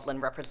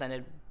Rosalind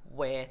represented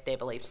where their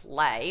beliefs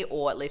lay,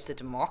 or at least a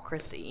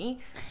democracy.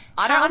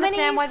 I don't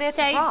understand why they're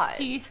surprised. How many states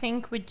do you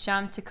think would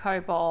jump to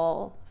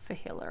Kobol for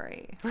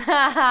Hillary?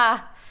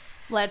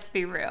 Let's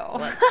be real.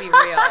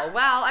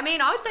 Well, I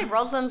mean, I would say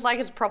Rosalind's like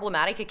as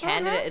problematic a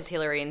candidate as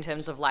Hillary in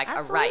terms of like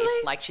Absolutely. a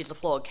race. Like she's a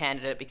flawed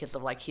candidate because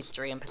of like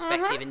history and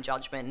perspective and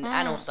judgment,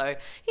 and also,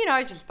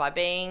 just by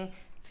being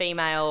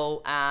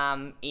female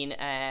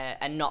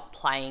and not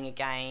playing a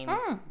game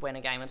when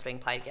a game was being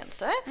played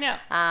against her.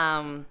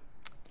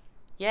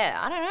 Yeah,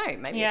 I don't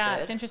know. Maybe a third.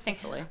 It's interesting.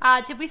 Hopefully.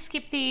 Did we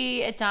skip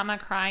the Adama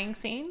crying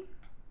scene?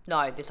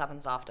 No, this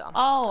happens after.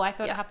 Oh, I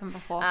thought it happened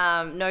before.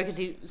 No, because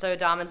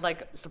Adama's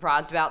like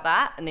surprised about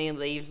that, and then he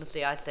leaves the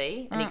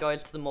CIC and he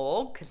goes to the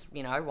morgue because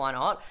why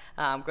not?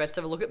 Goes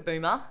to have a look at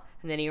Boomer,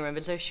 and then he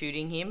remembers her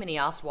shooting him, and he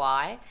asks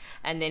why,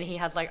 and then he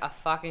has like a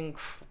fucking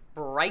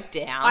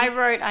breakdown. I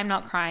wrote, "I'm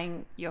not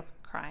crying, you're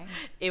crying."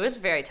 It was a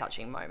very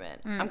touching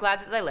moment. I'm glad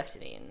that they left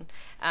it in.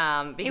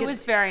 Because it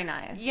was very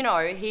nice.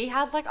 He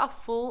has like a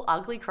full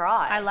ugly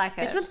cry. I like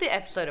it. This was the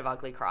episode of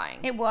ugly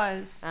crying. It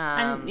was,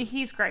 and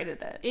he's great at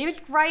it. He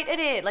was great at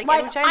it. Like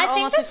Edward James I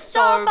think Olmos that is so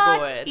Starbuck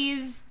good.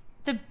 is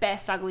the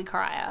best ugly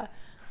crier,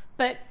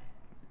 but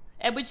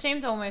Edward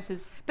James Olmos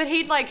is. But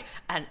he's like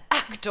an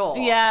actor.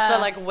 Yeah. So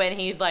like when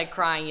he's like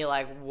crying, you're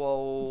like,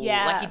 whoa.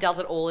 Yeah. Like he does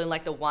it all in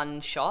like the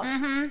one shot.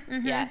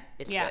 Yeah,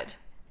 it's good.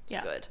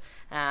 It's good.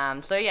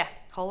 So yeah,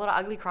 whole lot of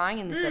ugly crying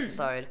in this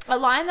episode. A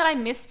line that I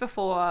missed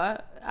before,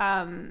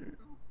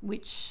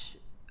 which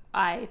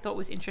I thought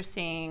was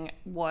interesting,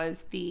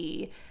 was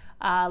the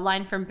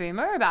line from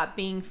Boomer about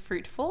being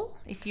fruitful.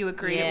 If you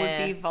agreed it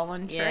would be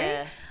voluntary.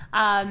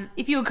 Yes.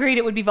 If you agreed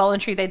it would be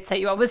voluntary, they'd set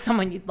you up with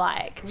someone you'd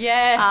like.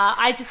 Yeah.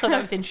 I just thought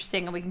that was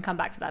interesting, and we can come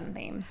back to that in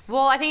themes.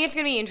 Well, I think it's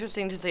going to be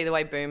interesting to see the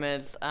way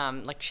Boomers,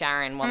 like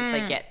Sharon, once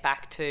they get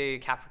back to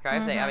Caprica,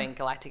 if they,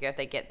 Galactica, if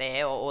they get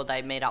there, or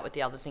they meet up with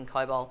the others in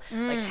Kobol,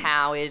 like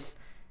how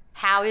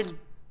is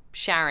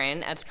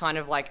Sharon, as kind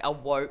of like a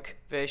woke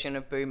version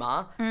of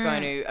Boomer,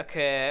 going to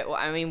occur? Well,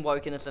 I mean,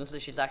 woke in the sense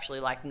that she's actually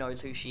like knows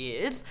who she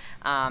is.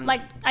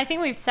 I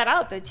think we've set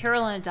up that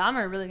Tyrell and Adama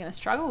are really going to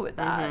struggle with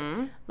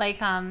that.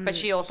 But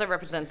she also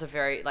represents a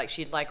very, like,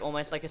 she's like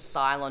almost like a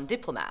Cylon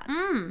diplomat.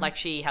 Like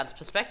she has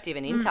perspective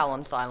and intel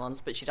on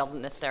Cylons, but she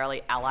doesn't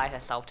necessarily ally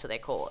herself to their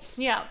cause.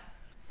 Yeah,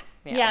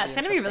 it's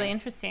going to be really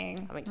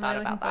interesting. I'm excited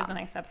really about looking forward that. to the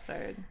next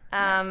episode.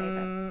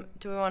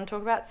 Do we want to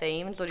talk about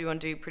themes, or do you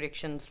want to do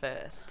predictions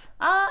first?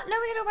 No,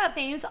 we can talk about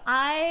themes.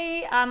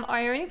 I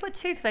only put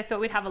 2 because I thought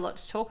we'd have a lot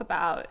to talk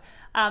about.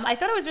 I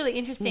thought it was really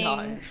interesting.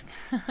 No.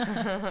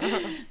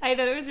 I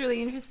thought it was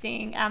really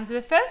interesting. So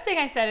the first thing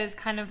I said is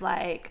kind of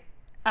like,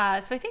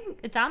 so I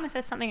think Adama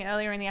says something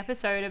earlier in the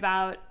episode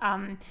about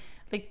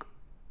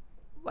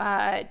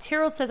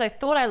Tyrell says, I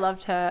thought I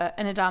loved her,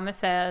 and Adama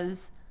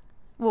says,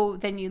 well,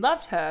 then you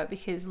loved her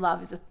because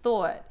love is a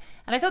thought.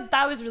 And I thought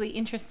that was really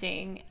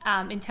interesting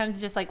in terms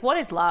of just like, what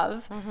is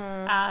love?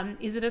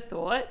 Is it a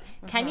thought?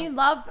 Can you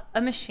love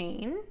a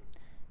machine?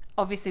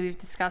 Obviously, we've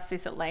discussed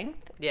this at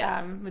length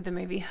with the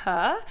movie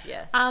Her.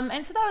 Yes.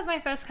 And so that was my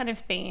first kind of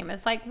theme.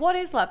 It's like, what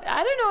is love?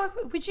 I don't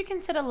know. Would you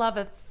consider love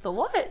a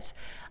thought?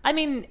 I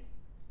mean,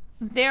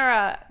 there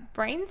are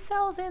brain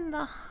cells in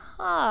the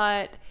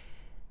heart.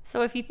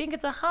 So if you think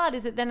it's a heart,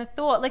 is it then a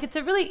thought? Like, it's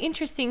a really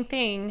interesting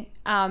thing,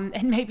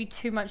 and maybe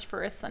too much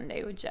for a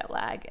Sunday with jet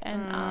lag,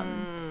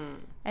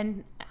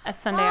 and a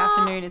Sunday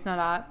afternoon is not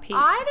our peak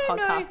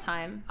podcast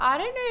time. I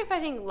don't know if I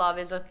think love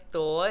is a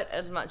thought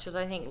as much as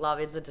I think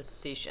love is a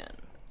decision.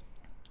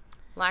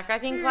 Like, I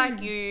think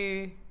like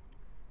you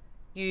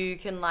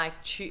can like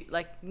choose,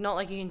 like not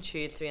like you can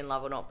choose to be in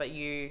love or not, but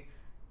you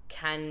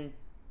can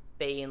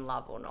be in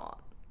love or not.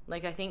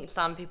 Like, I think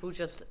some people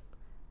just,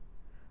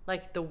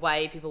 like, the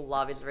way people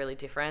love is really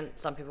different.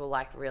 Some people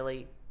like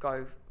really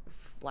go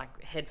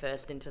like head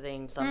first into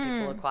things. Some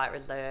people are quite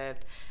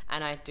reserved,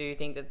 and I do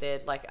think that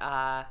there's like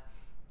an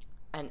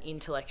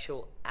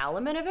intellectual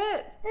element of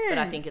it, but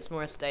I think it's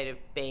more a state of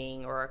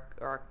being or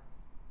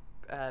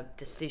a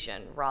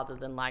decision rather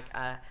than like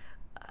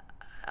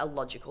a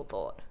logical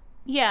thought.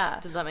 Yeah.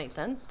 Does that make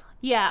sense?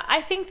 Yeah,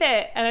 I think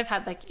that, and I've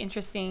had like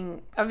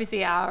interesting,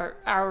 obviously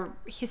our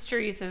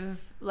histories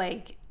of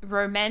like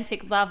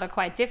romantic love are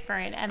quite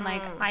different, and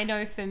like I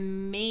know for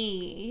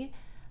me,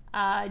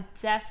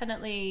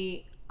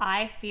 definitely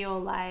I feel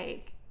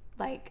like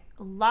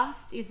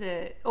lust is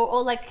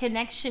or like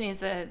connection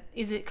is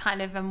it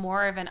kind of a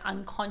more of an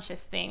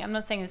unconscious thing. I'm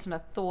not saying it's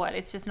not a thought,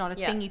 it's just not a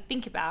thing you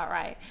think about,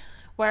 right?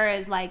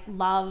 Whereas like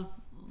love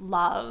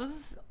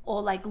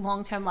or like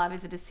long-term love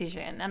is a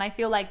decision. And I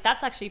feel like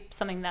that's actually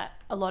something that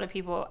a lot of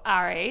people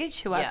our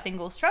age who are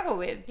single struggle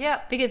with.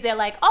 Yeah. Because they're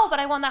like, oh, but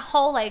I want that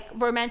whole like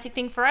romantic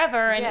thing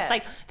forever. And it's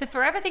like the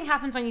forever thing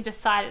happens when you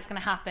decide it's going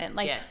to happen.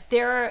 Like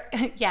there are,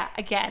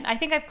 again, I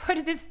think I've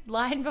quoted this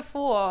line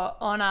before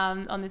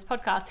on this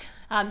podcast.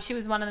 She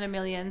was one in a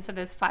million, so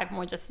there's 5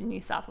 more just in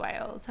New South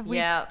Wales. Have we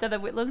done the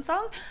Whitlam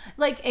song?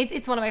 Like,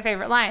 it's one of my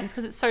favorite lines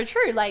because it's so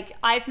true. Like,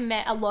 I've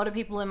met a lot of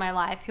people in my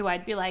life who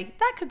I'd be like,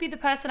 that could be the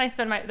person I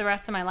spend the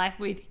rest of my life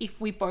with if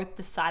we both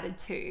decided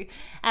to.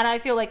 And I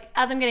feel like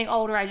as I'm getting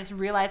older, I just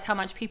realize how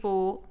much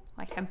people,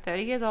 like I'm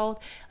 30 years old,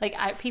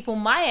 like people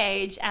my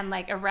age and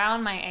like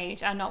around my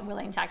age are not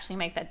willing to actually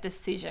make that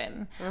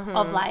decision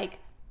of like,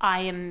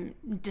 I am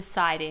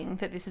deciding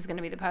that this is going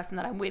to be the person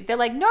that I'm with. They're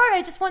like, no,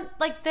 I just want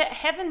like the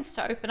heavens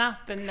to open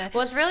up. And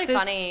well, it's really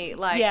funny.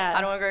 Like, I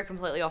don't want to go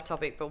completely off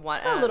topic, but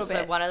one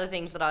of the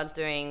things that I was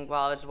doing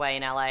while I was away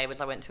in LA was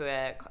I went to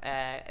a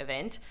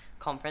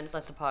conference, I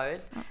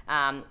suppose.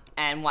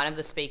 And one of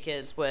the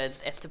speakers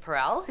was Esther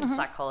Perel, who's a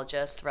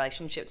psychologist,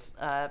 relationships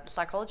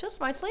psychologist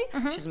mostly.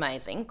 She's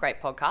amazing.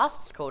 Great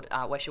podcast. It's called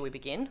Where Should We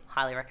Begin?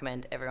 Highly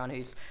recommend everyone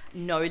who's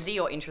nosy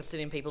or interested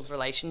in people's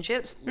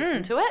relationships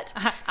listen to it.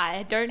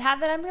 I don't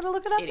have it. I'm going to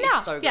look it up now. It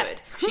is so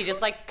good. She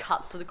just like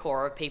cuts to the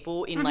core of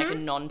people in like a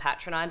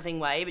non-patronizing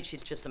way, but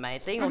she's just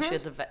amazing. She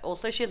has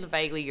a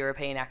vaguely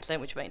European accent,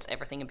 which makes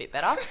everything a bit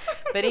better.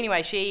 But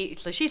anyway, she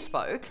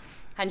spoke.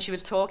 And she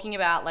was talking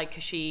about like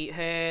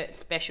her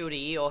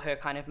specialty or her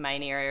kind of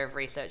main area of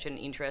research and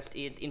interest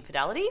is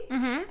infidelity.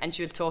 And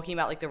she was talking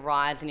about like the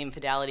rise in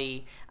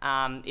infidelity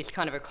is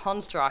kind of a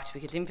construct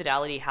because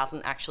infidelity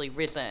hasn't actually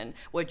risen.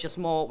 We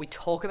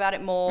talk about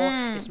it more,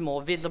 it's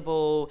more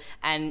visible.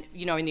 And,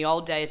 you know, in the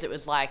old days, it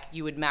was like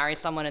you would marry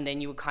someone and then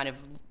you would kind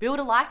of build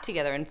a life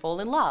together and fall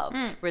in love.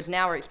 Whereas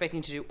now we're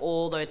expecting to do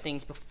all those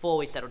things before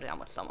we settle down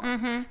with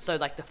someone. So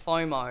like the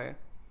FOMO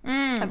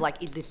of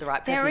like, is this the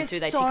right person? Do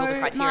they tickle the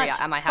criteria?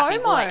 Am I happy?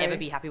 FOMO. Will I ever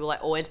be happy? Will I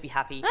always be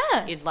happy?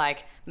 Is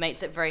like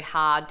makes it very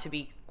hard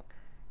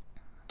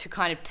to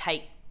kind of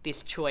take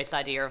this choice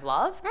idea of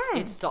love.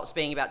 It stops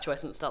being about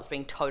choice and it starts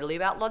being totally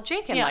about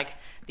logic and like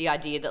the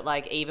idea that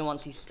like even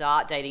once you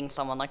start dating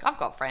someone, like I've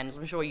got friends,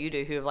 I'm sure you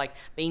do, who have like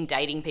been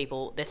dating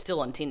people, they're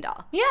still on Tinder.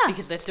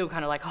 Because they're still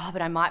kind of like, oh,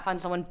 but I might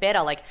find someone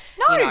better. Like,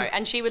 you know,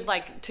 and she was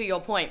like, to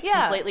your point,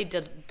 completely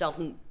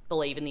doesn't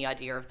believe in the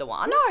idea of the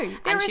one. No,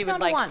 and she was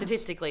like,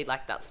 statistically,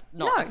 like that's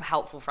not a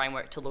helpful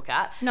framework to look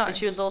at. But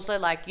she was also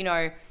like, you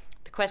know,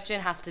 the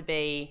question has to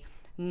be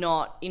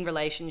not in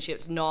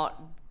relationships, not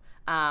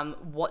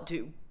what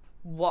do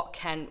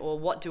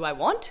I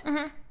want,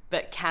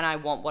 but can I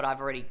want what I've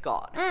already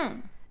got?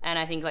 And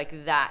I think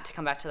like that, to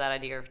come back to that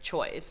idea of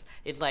choice,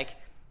 is like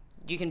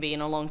you can be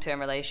in a long-term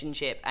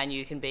relationship and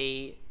you can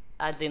be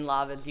as in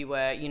love as you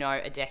were, you know,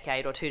 a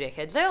decade or 2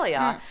 decades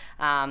earlier,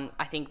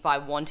 I think by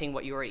wanting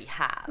what you already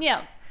have.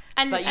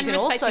 But you can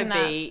also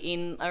be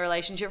in a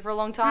relationship for a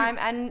long time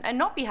and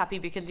not be happy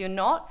because you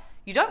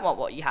don't want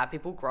what you have.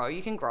 People grow,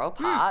 you can grow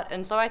apart.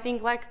 And so I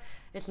think like,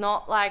 it's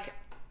not like,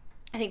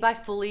 I think by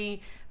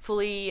fully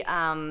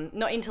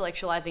not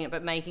intellectualizing it,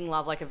 but making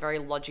love like a very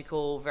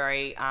logical,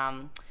 very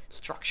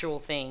structural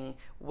thing,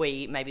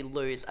 we maybe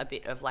lose a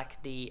bit of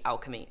like the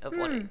alchemy of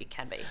what it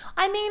can be.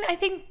 I mean, I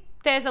think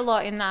there's a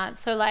lot in that.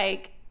 So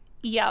like,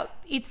 yeah,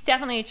 it's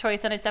definitely a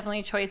choice, and it's definitely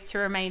a choice to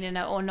remain in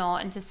it or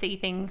not, and to see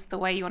things the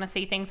way you want to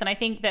see things. And I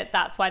think that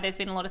that's why there's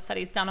been a lot of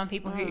studies done on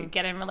people who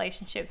get in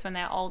relationships when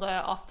they're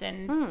older,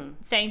 often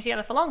staying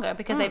together for longer,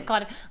 because they've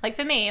kind of, like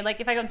for me, like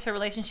if I got into a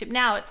relationship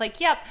now, it's like,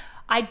 yep,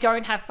 I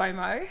don't have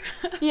FOMO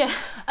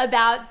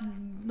about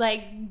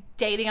like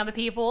dating other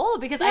people,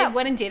 because I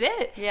went and did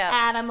it.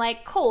 And I'm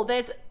like, cool,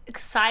 there's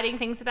exciting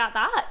things about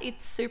that.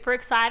 It's super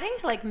exciting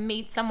to like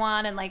meet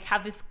someone and like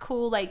have this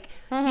cool like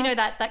you know,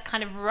 that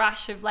kind of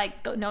rush of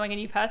like knowing a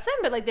new person,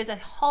 but like there's a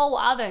whole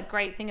other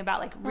great thing about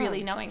like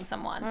really knowing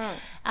someone.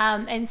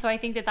 And so I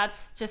think that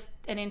that's just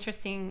an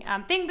interesting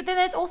thing. But then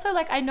there's also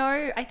like,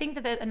 I think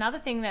that there's another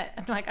thing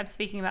that, like, I'm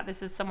speaking about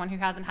this as someone who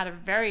hasn't had a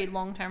very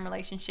long-term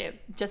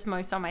relationship, just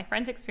most on my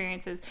friends'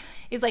 experiences,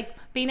 is like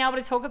being able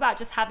to talk about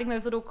just having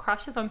those little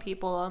crushes on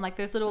people and like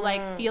those little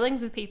like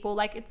feelings with people.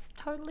 Like it's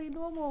totally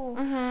normal.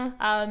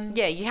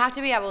 Yeah, you have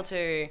to be able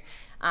to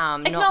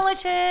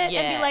acknowledge it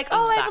and be like,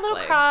 oh, I have a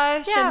little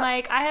crush. And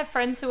like I have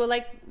friends who are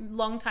like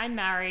long time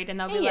married, and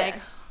they'll be like,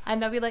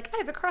 I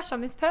have a crush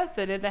on this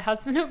person, and their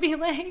husband will be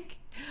like,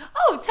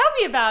 oh, tell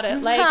me about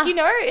it. Like, you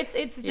know, it's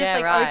just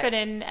like open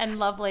and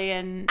lovely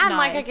and nice.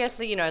 Like, I guess,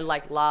 you know,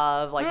 like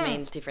love like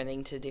means different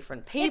thing to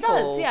different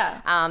people. It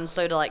does,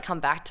 so to like come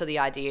back to the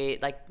idea,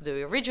 like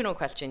the original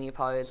question you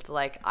posed,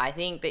 like I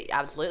think that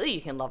absolutely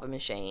you can love a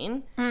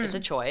machine. It's a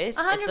choice.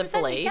 It's a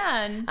belief. You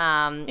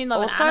can. You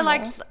love also an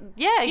like animal.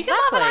 yeah, You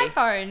exactly. can love an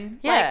iPhone.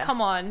 Yeah. Like,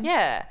 come on.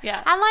 Yeah.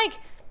 And like,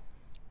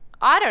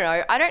 I don't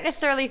know. I don't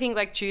necessarily think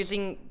like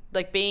choosing,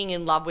 like being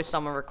in love with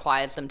someone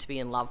requires them to be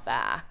in love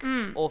back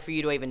or for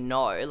you to even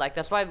know. Like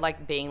that's why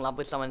like being in love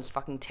with someone is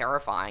fucking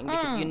terrifying,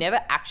 because you're never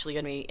actually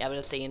going to be able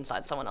to see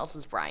inside someone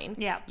else's brain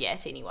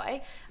yet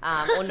anyway,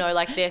 or know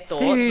like their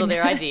thoughts or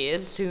their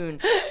ideas soon.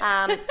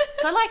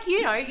 So like,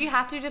 you know, you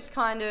have to just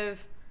kind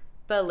of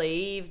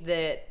believe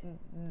that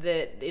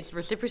it's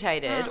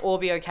reciprocated or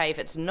be okay if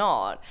it's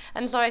not.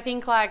 And so I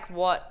think like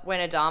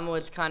when Adama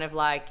was kind of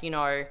like, you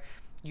know,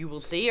 you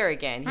will see her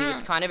again, he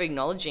was kind of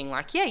acknowledging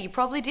like, yeah, you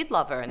probably did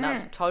love her, and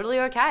that's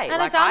totally okay. And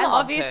like Adama I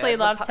obviously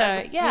loved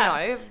her, you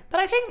know, but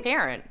I think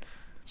parent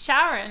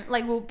Sharon,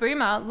 like, well,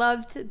 Boomer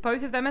loved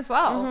both of them as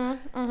well.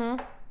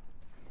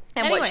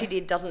 and what she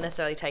did doesn't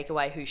necessarily take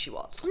away who she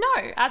was.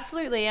 No,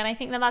 absolutely. And I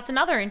think that that's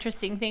another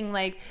interesting thing.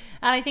 Like,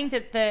 and I think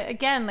that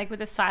again, like with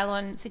the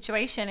Cylon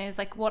situation, is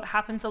like what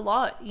happens a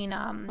lot in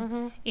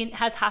it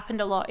has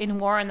happened a lot in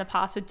war in the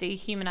past with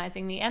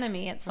dehumanizing the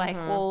enemy. It's like,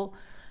 well,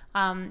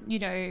 you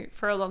know,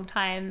 for a long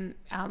time,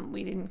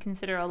 we didn't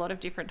consider a lot of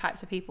different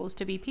types of peoples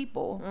to be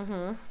people.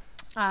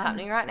 It's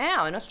happening right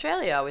now in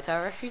Australia with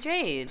our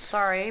refugees.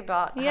 Sorry,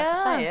 but I have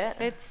to say it.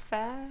 It's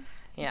fair.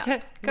 Yeah.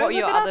 Go What are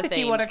your look it up other if you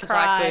themes? wanna Because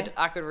cry.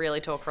 I could really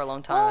talk for a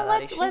long time about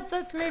that issue.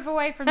 Let's move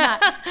away from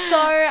that.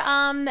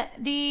 So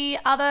the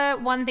other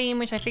one theme,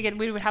 which I figured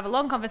we would have a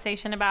long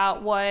conversation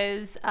about,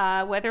 was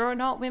whether or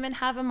not women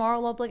have a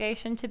moral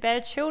obligation to bear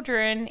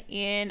children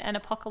in an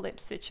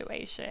apocalypse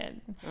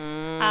situation,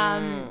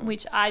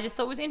 which I just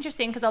thought was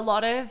interesting, because a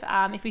lot of,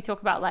 if we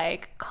talk about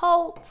like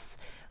cults,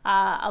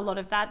 a lot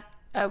of that,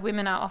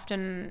 women are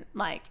often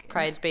like,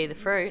 praise be the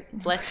fruit,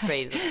 blessed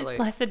be the fruit.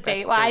 Blessed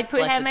be. Well, I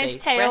put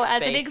Handmaid's Tale Blessed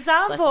as be. an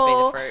example.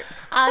 Blessed be the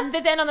fruit.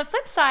 But then on the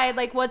flip side,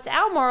 like, what's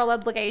our moral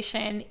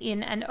obligation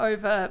in an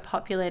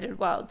overpopulated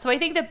world? So I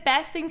think the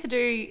best thing to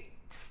do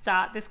to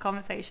start this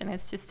conversation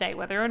is to state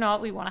whether or not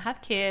we want to have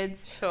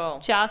kids. Sure.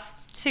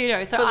 Just to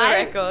know. So For the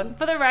record.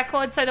 For the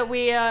record, so that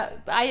we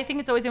I think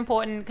it's always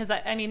important, because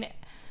I mean,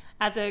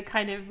 as a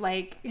kind of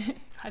like,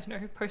 I don't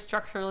know,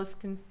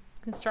 post-structuralist,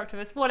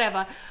 constructivist,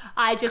 whatever,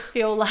 I just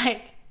feel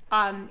like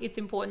it's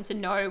important to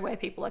know where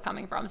people are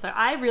coming from. So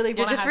I really want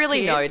to have You're just really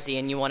kids. nosy,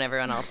 and you want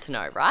everyone else to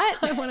know, right?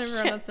 I want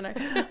everyone else to know.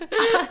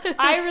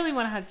 I really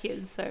want to have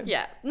kids, so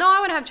Yeah. No, I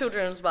want to have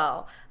children as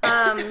well.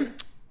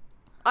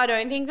 I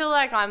don't think that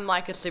like I'm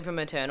like a super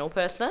maternal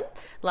person.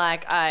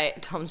 Like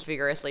Tom's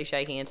vigorously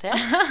shaking his head.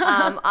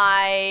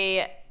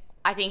 I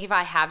think if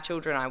I have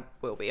children, I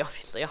will be.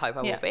 Obviously, I hope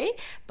I will be.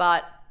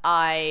 But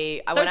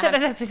I don't want to set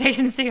have. those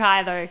expectations too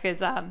high though, because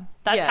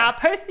that's how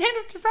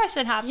postnatal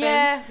depression happens.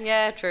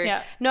 Yeah, true.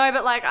 Yeah. No,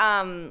 but like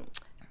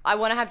I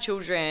want to have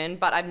children,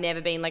 but I've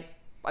never been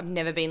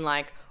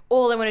like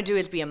all I want to do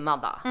is be a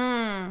mother.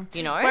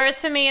 You know? Whereas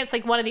for me, it's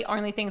like one of the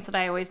only things that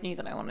I always knew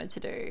that I wanted to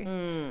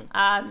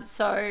do.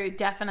 So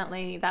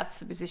definitely that's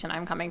the position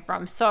I'm coming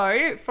from.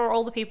 So for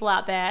all the people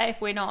out there,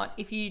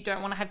 if you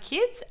don't want to have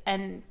kids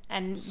and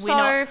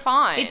we're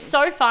fine. It's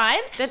so fine.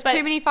 There's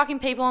too many fucking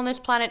people on this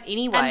planet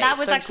anyway. And that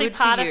was so actually good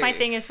for part of you. my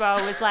thing as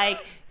well, was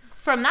like,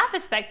 from that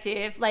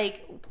perspective,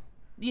 like,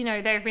 you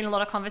know, there have been a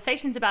lot of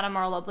conversations about a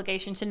moral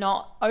obligation to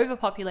not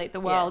overpopulate the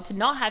world, to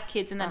not have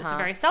kids, and that it's a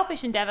very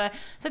selfish endeavor.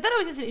 So that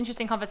was just an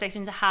interesting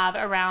conversation to have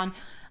around,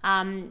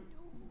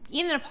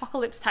 in an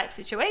apocalypse type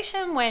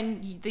situation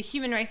when the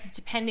human race is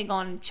depending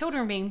on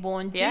children being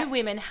born, do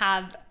women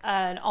have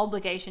an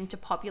obligation to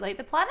populate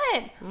the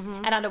planet?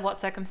 And under what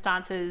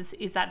circumstances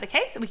is that the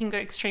case? We can go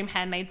extreme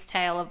Handmaid's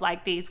Tale of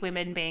like these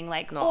women being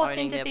like Not forced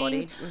owning into their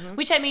things, bodies.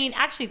 which I mean,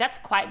 actually that's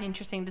quite an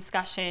interesting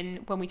discussion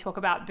when we talk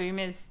about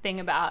Boomer's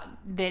thing about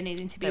there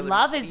needing to be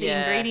love as the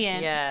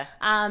ingredient.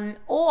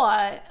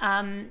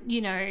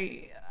 You know,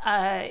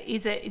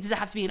 does it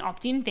have to be an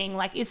opt-in thing?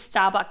 Like, is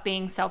Starbuck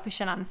being selfish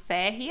and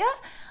unfair here?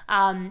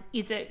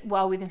 Is it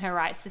well within her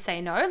rights to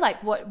say no?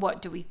 Like,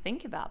 what do we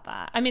think about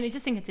that? I mean, I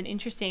just think it's an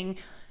interesting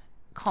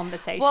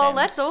conversation. Well,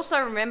 let's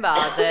also remember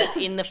that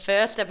in the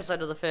first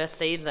episode of the first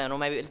season, or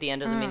maybe it was the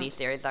end of the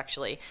mini-series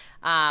actually,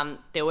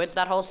 there was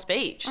that whole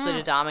speech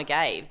that Adama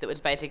gave that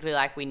was basically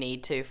like, we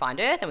need to find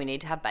Earth and we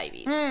need to have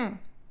babies.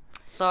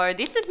 So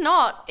this is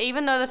not,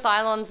 even though the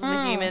Cylons and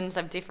the humans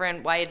have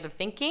different ways of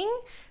thinking,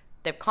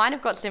 they've kind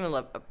of got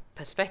similar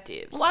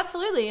perspectives. Well,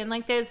 absolutely. And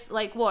like, there's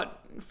like, what,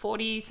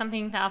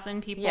 40-something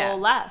thousand people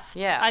left.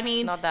 Yeah. I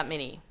mean, not that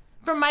many.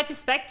 From my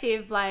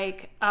perspective,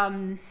 like,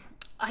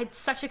 it's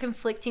such a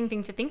conflicting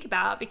thing to think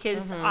about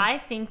because I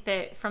think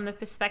that from the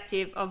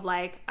perspective of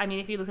like, I mean,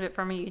 if you look at it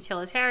from a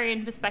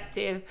utilitarian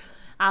perspective,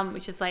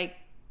 which is like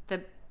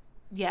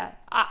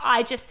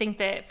I just think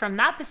that from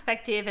that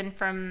perspective and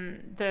from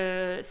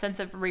the sense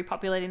of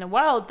repopulating the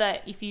world,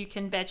 that if you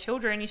can bear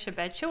children, you should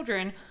bear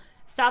children.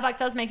 Starbuck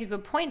does make a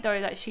good point,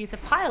 though, that she's a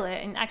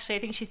pilot. And actually, I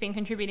think she's been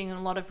contributing in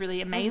a lot of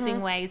really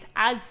amazing ways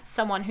as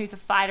someone who's a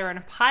fighter and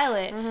a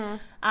pilot.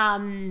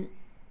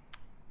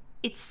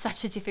 It's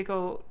such a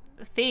difficult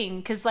thing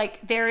because,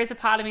 like, there is a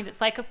part of me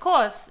that's like, of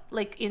course,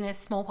 like, in a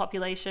small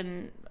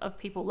population of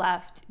people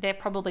left, there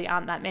probably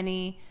aren't that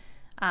many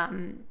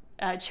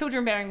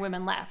children-bearing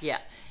women left. Yeah.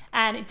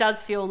 And it does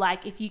feel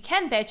like if you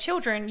can bear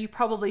children, you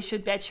probably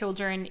should bear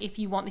children if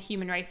you want the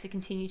human race to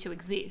continue to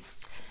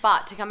exist.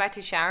 But to come back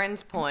to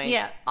Sharon's point,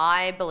 Yeah.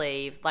 I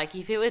believe, like,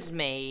 if it was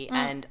me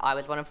and I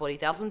was one of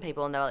 40,000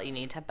 people and they were like, you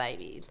need to have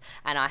babies,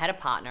 and I had a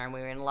partner and we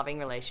were in a loving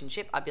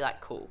relationship, I'd be like,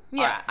 cool.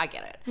 Yeah. All right, I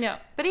get it. Yeah.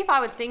 But if I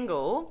was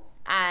single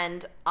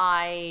and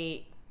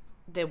it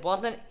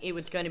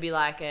was going to be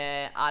like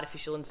a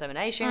artificial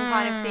insemination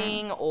kind of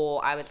thing,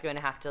 or I was going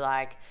to have to,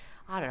 like,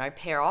 I don't know,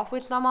 pair off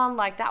with someone,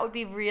 like, that would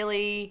be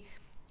really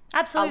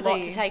Absolutely. a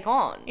lot to take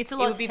on. It's a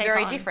lot It would to be take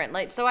very on. different.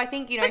 Like, so I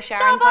think, you know, But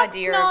Sharon's Starbucks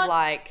idea not- of,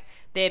 like,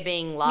 there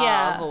being love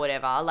Yeah. or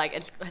whatever, like,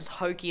 as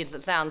hokey as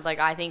it sounds, like,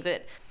 I think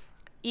that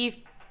if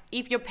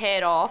you're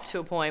paired off to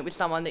a point with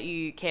someone that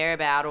you care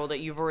about or that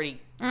you've already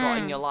got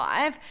in your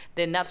life,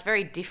 then that's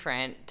very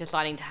different,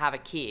 deciding to have a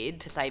kid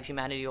to save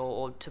humanity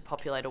or to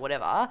populate or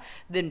whatever,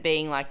 than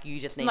being like, you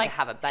just need Like to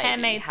have a baby.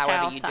 Handmaid's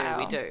However Tale you style. do,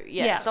 we do.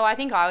 Yeah. Yeah. So I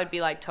think I would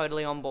be, like,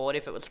 totally on board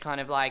if it was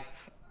kind of like,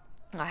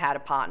 I had a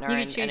partner You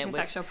and, could choose and your it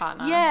was sexual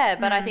partner. Yeah,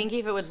 but I think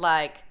if it was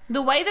like,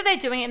 The way that they're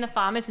doing it in the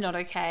farm is not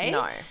okay.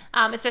 No.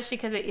 Especially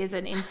because it is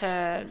an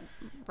interracial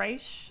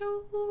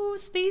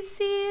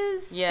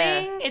species Yeah.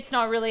 thing. It's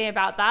not really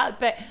about that.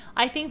 But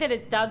I think that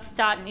it does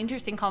start an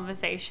interesting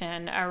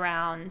conversation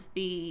around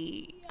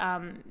the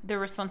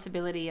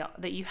responsibility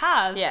that you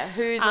have. yeah,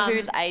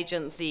 whose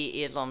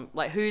agency is on,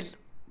 like, whose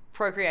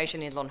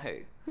procreation is on who,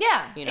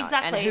 Yeah, you know,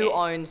 exactly. and who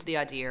owns the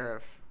idea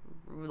of,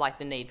 like,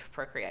 the need for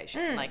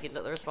procreation. Like, is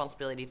it the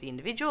responsibility of the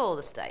individual or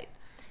the state?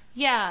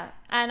 Yeah,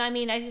 and I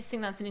mean, I just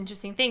think that's an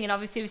interesting thing. And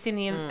obviously, we've seen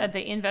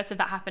the inverse of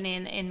that happen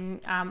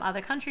in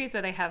other countries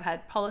where they have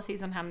had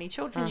policies on how many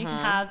children you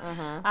can have.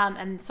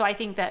 And so I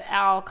think that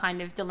our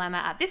kind of dilemma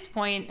at this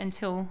point,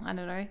 until, I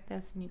don't know,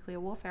 there's nuclear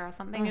warfare or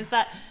something, is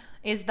that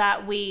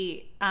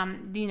we,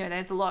 you know,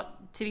 there's a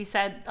lot to be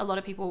said. A lot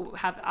of people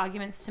have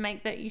arguments to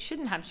make that you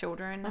shouldn't have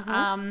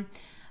children.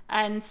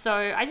 And so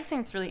I just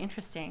think it's really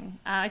interesting.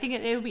 I think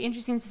it'll be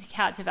interesting to see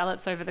how it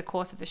develops over the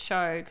course of the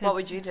show. What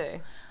would you do?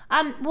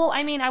 Well,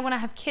 I mean, I want to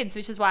have kids,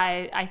 which is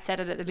why I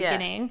said it at the Yeah.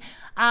 beginning.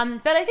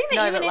 But I think that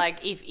No, even but if,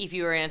 like, if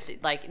you were in a,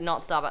 like,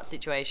 not Starbucks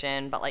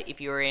situation, but like if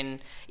you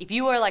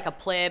were like a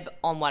pleb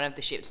on one of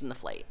the ships in the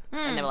fleet,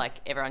 and they were like,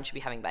 everyone should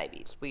be having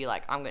babies, were you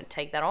like, I'm going to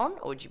take that on,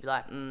 or would you be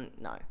like,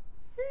 no?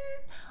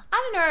 I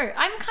don't know.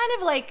 I'm kind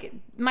of like,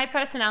 my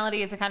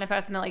personality is the kind of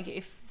person that, like,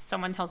 if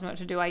someone tells me what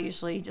to do, I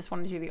usually just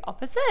want to do the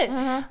opposite.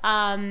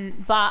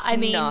 But I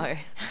mean, No.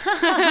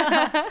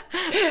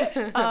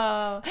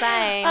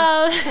 Same.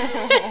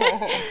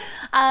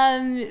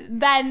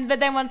 But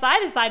then once I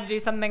decide to do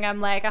something, I'm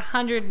like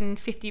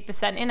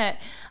 150% in it.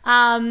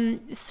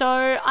 So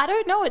I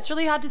don't know. It's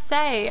really hard to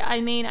say. I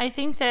mean, I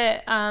think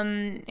that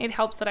it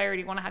helps that I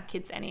already want to have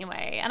kids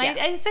anyway. And Yeah.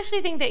 I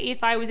especially think that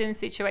if I was in a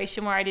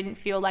situation where I didn't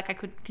feel like I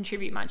could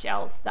contribute much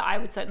else, that I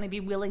would certainly be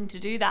willing to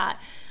do that.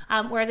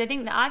 Whereas I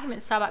think the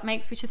argument Starbuck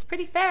makes, which is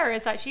pretty fair,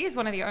 is that she is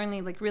one of the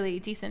only, like, really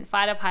decent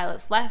fighter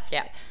pilots left.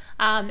 Yeah.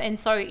 And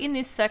so in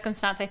this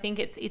circumstance, I think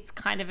it's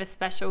kind of a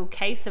special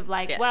case of,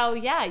 like, Yes. well,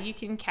 yeah, you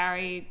can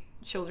carry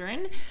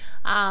children,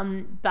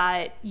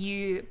 but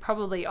you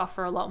probably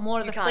offer a lot more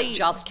to the can't fleet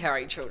just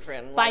carry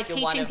children. by Like, you're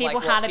one teaching of, people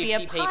like, how what, to be a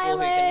 50 pilot, people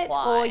who can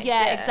fly. or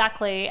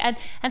exactly. And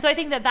so I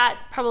think that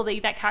probably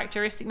that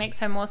characteristic makes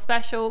her more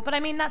special. But I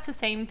mean, that's the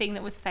same thing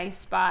that was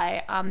faced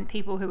by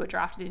people who were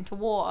drafted into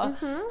war,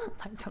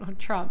 like Donald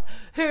Trump,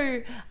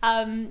 who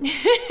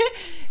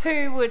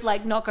who would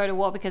like not go to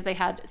war because they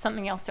had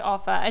something else to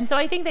offer. And so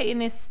I think that in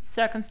this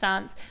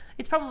circumstance,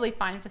 it's probably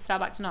fine for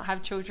Starbuck to not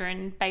have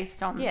children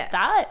based on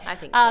that. I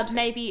think so too.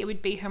 Maybe it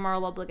would be her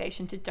moral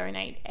obligation to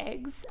donate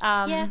eggs.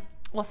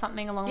 Or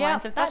something along the Yeah,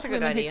 lines of that that's to a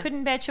good women who idea.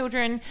 couldn't bear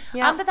children.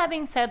 Yeah. But that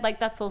being said,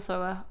 like that's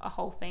also a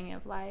whole thing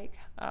of like,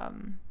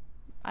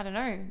 I don't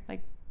know,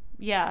 like,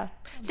 yeah.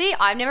 See,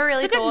 I've never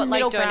really It's a good thought like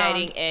middle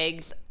donating ground.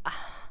 eggs.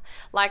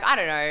 Like, I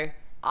don't know.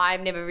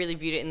 I've never really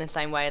viewed it in the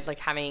same way as like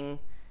having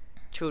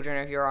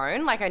children of your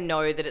own. Like, I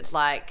know that it's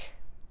like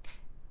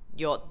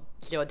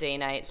it's your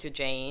DNA, it's your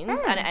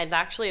genes, and it's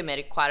actually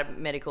quite a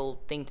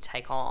medical thing to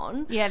take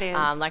on. Yeah, it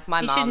is. Like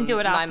my You mum, shouldn't do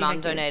it my after you mum had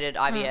kids. donated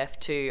IVF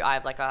to. I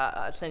have like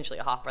essentially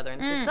a half brother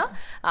and sister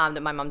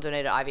that my mum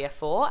donated IVF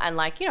for, and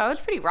like, you know, it was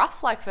pretty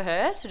rough like for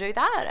her to do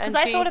that. And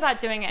Because I thought about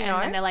doing it, you and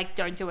then know? they're like,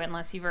 don't do it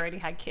unless you've already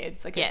had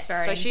kids. Like, Yes, it's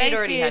very so she had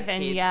already had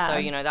invasive, kids, and so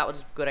you know that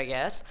was good, I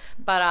guess.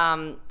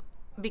 But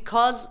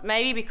because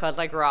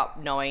I grew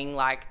up knowing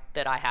like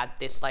that I had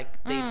this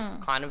like these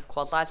kind of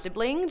quasi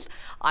siblings,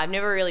 I've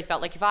never really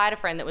felt like if I had a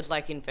friend that was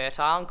like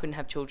infertile and couldn't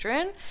have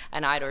children,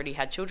 and I'd already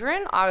had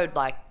children, I would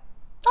like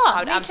I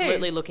would me too.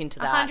 absolutely look into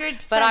that.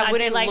 100%. But I'd I be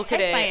wouldn't like, look at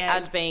take it my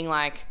as eggs. being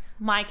like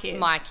my kids.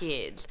 my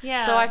kids.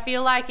 Yeah. So I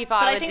feel like if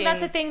I But was I think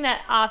that's the thing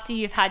that after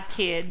you've had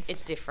kids,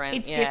 it's different.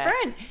 It's yeah.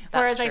 different.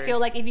 That's Whereas I true. feel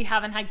like if you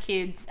haven't had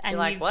kids and You're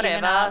like, you've whatever,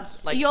 given up,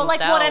 like you're some like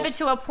whatever cells.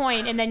 to a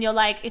point, and then you're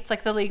like, it's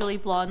like the Legally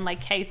Blonde like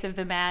case of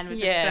the man with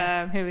the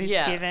Yeah. sperm who is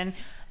Yeah. given.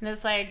 And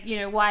it's like, you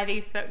know, why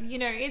these sperm, you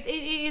know, it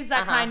is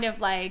that kind of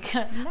like.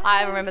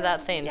 I remember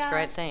that scene. It's a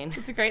great scene.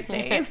 It's a great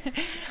scene.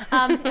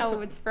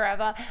 It's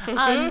forever.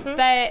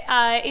 But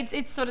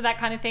it's sort of that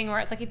kind of thing where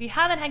it's like if you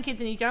haven't had kids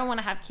and you don't want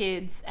to have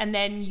kids, and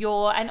then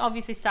and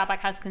obviously Starbuck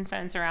has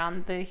concerns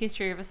around the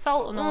history of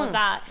assault and all of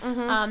that,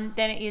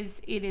 then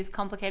it is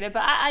complicated.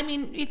 But I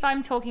mean, if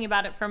I'm talking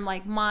about it from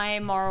like my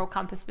moral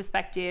compass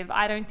perspective,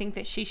 I don't think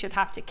that she should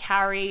have to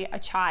carry a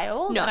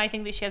child. No. And I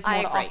think that she has more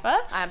I to agree. offer.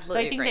 I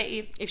absolutely But I think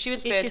agree. that If she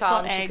was she's fertile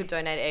got and she could eggs-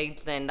 donate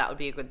eggs, then that would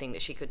be a good thing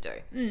that she could do.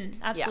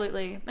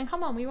 Absolutely. And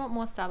come on, we want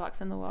more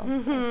Starbucks in the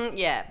world. so.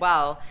 Yeah.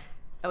 Well,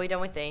 are we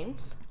done with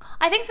themes?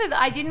 I think so.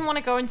 I didn't want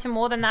to go into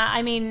more than that.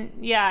 I mean,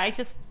 yeah, I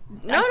just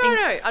No.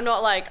 I'm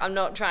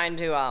not trying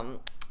to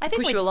I think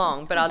push we're- you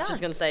along, but I was we're just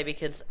done. going to say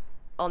because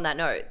on that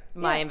note,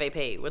 my Yeah.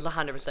 MVP was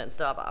 100%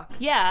 Starbuck.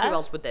 Yeah. Who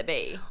else would there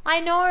be?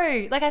 I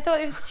know. Like I thought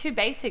it was too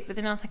basic, but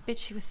then I was like, bitch,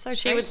 she was so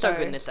She great, was so though.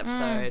 good in this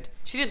episode.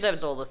 She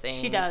deserves all the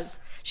things. She does.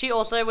 She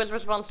also was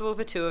responsible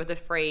for two of the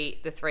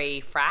three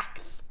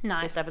fracks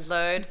Nice. this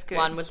episode. That's good.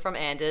 One was from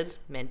Anders,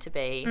 meant to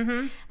be.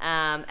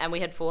 And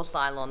we had 4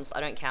 Cylons. I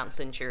don't count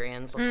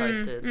Centurions or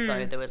Toasters.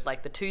 So there was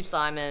like the 2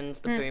 Simons,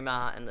 the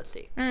Boomer, and the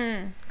 6.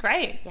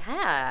 Great.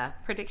 Yeah.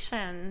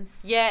 Predictions.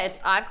 Yeah,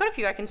 I've got a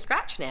few I can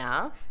scratch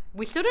now.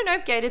 We still don't know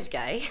if Gator's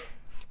gay.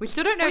 We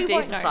still don't know We if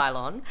won't Dee's a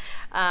know.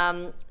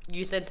 Cylon.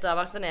 You said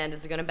Starbucks and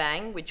Anders are going to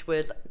bang, which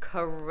was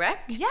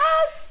correct.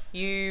 Yes.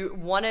 You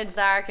wanted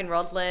Zarek and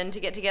Rosalind to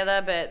get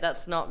together, but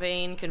that's not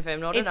been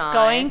confirmed or denied. It's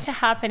going to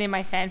happen in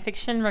my fan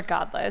fiction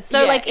regardless.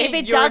 So Yeah, like if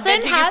it you're doesn't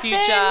inventing happen,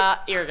 a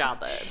future,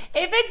 irregardless.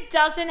 if it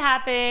doesn't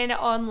happen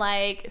on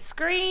like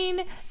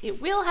screen,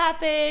 it will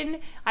happen.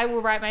 I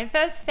will write my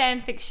first fan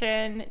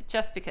fiction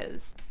just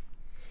because.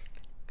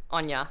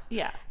 Anya.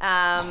 Yeah.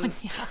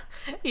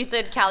 He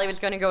said Callie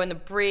was going to go in the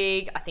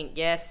brig. I think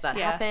yes, that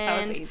Yeah, happened.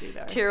 that was easy,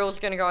 though. Tyrell's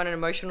going to go on an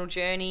emotional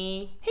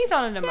journey. He's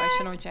on an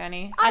emotional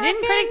journey. I I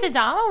didn't reckon- predict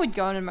Adama would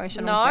go on an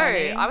emotional No,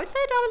 journey. I would say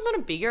Darwin's on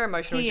a bigger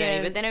emotional He journey,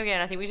 is. but then again,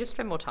 I think we just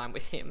spend more time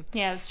with him.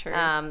 Yeah, that's true.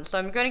 So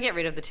I'm going to get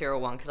rid of the Tyrell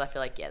one because I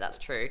feel like, yeah, that's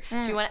true.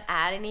 Do you want to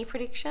add any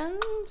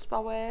predictions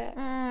while we're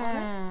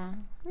on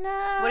it?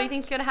 No. What do you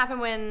think's going to happen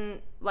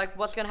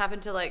what's going to happen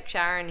to, like,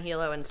 Sharon,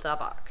 Hilo, and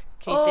Starbuck?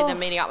 Can you see them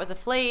meeting up with the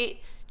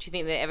fleet? Do you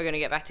think they're ever going to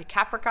get back to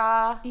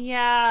Caprica?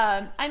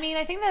 Yeah, I mean,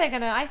 I think that they're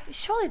gonna.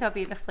 Surely they'll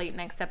be at the fleet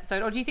next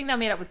episode, or do you think they'll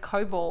meet up with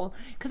Cobol?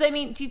 Because I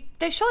mean,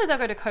 surely they'll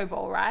go to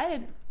Cobol,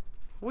 right?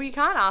 Well, you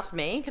can't ask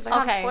me because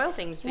I can't spoil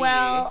things for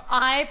Well,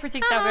 I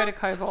predict they'll go to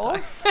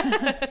Cobol.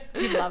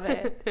 you. You love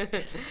it. You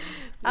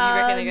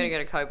reckon they're going to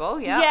go to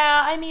Cobol? Yeah.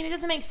 Yeah, I mean, it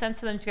doesn't make sense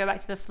for them to go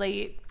back to the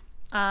fleet.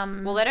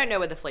 Well, they don't know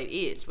where the fleet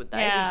is, would they?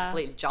 Yeah. Because the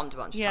fleet's jumped a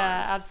bunch of Yeah,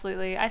 times.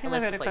 absolutely. I think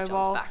Unless they'll the go fleet to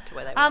jumps Cobol. back to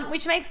where they were.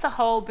 Which makes the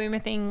whole Boomer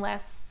thing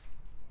less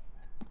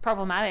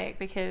problematic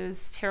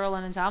because Tyrell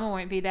and Adama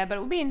won't be there, but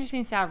it will be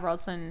interesting to see how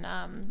Rosalind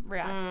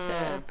reacts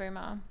to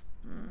Boomer.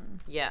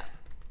 Yeah.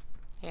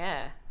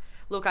 Yeah.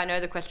 Look, I know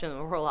the question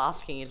that we're all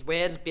asking is,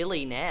 where's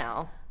Billy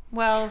now?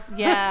 Well,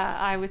 yeah,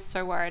 I was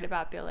so worried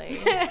about Billy.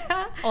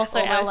 Also,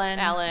 Almost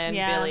Ellen.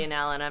 Yeah. Billy and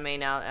Ellen. I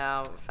mean,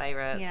 our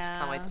favourites. Yeah.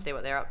 Can't wait to see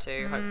what they're up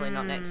to. Hopefully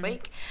not next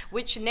week.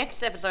 Which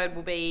next episode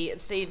will be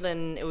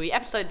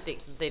episode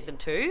 6 of season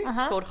 2. It's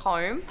called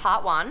Home,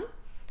 part 1.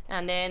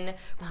 And then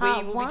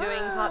we will be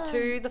doing part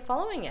 2 the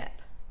following ep.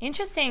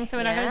 Interesting. So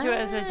we're not going to do it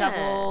as a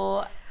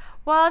double.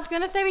 Well, I was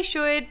going to say we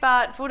should,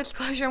 but full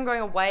disclosure, I'm going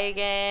away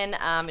again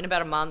in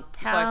about a month.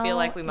 So I feel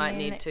like we might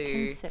need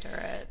to consider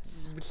it.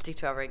 stick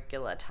to our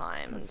regular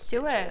time. Let's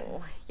do it.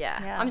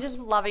 Yeah. I'm just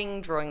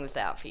loving drawing this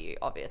out for you,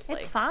 obviously.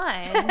 It's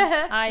fine.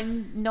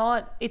 I'm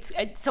not.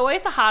 It's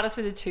always the hardest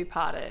with the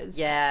 2-parters.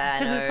 Yeah,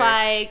 because it's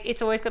like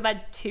it's always got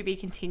that to be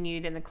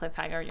continued in the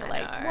cliffhanger, and you're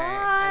like, why?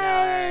 I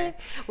know.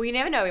 Well, you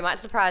never know. We might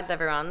surprise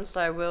everyone.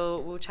 So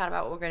we'll chat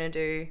about what we're going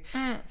to do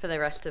for the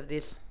rest of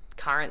this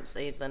current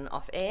season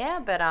off air,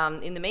 but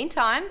in the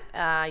meantime,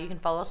 you can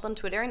follow us on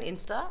Twitter and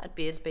Insta at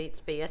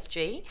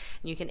beersbeatsbsg, and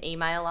you can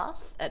email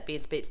us at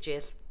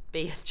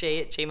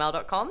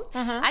beersbeatsbsg@gmail.com,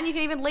 and you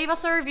can even leave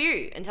us a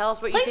review and tell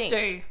us what you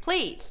think.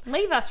 Please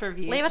leave us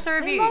reviews. Leave us a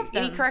review.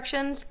 Any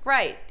corrections?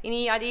 Great.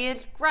 Any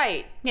ideas?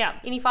 Great. Yeah.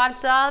 Any 5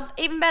 stars?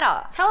 Even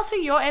better. Tell us who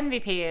your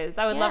MVP is.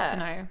 I would love to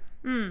know.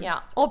 Yeah.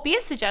 Or beer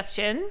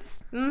suggestions.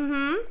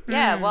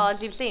 Yeah, well,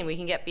 as you've seen, we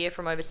can get beer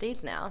from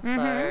overseas now,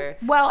 so...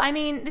 Well, I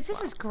mean, this is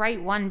this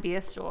great one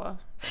beer store.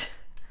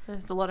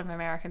 There's a lot of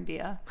American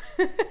beer.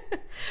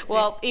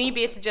 Well, any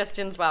beer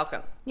suggestions,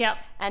 welcome. Yep.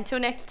 Until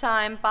next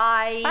time,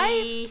 bye.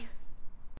 Bye.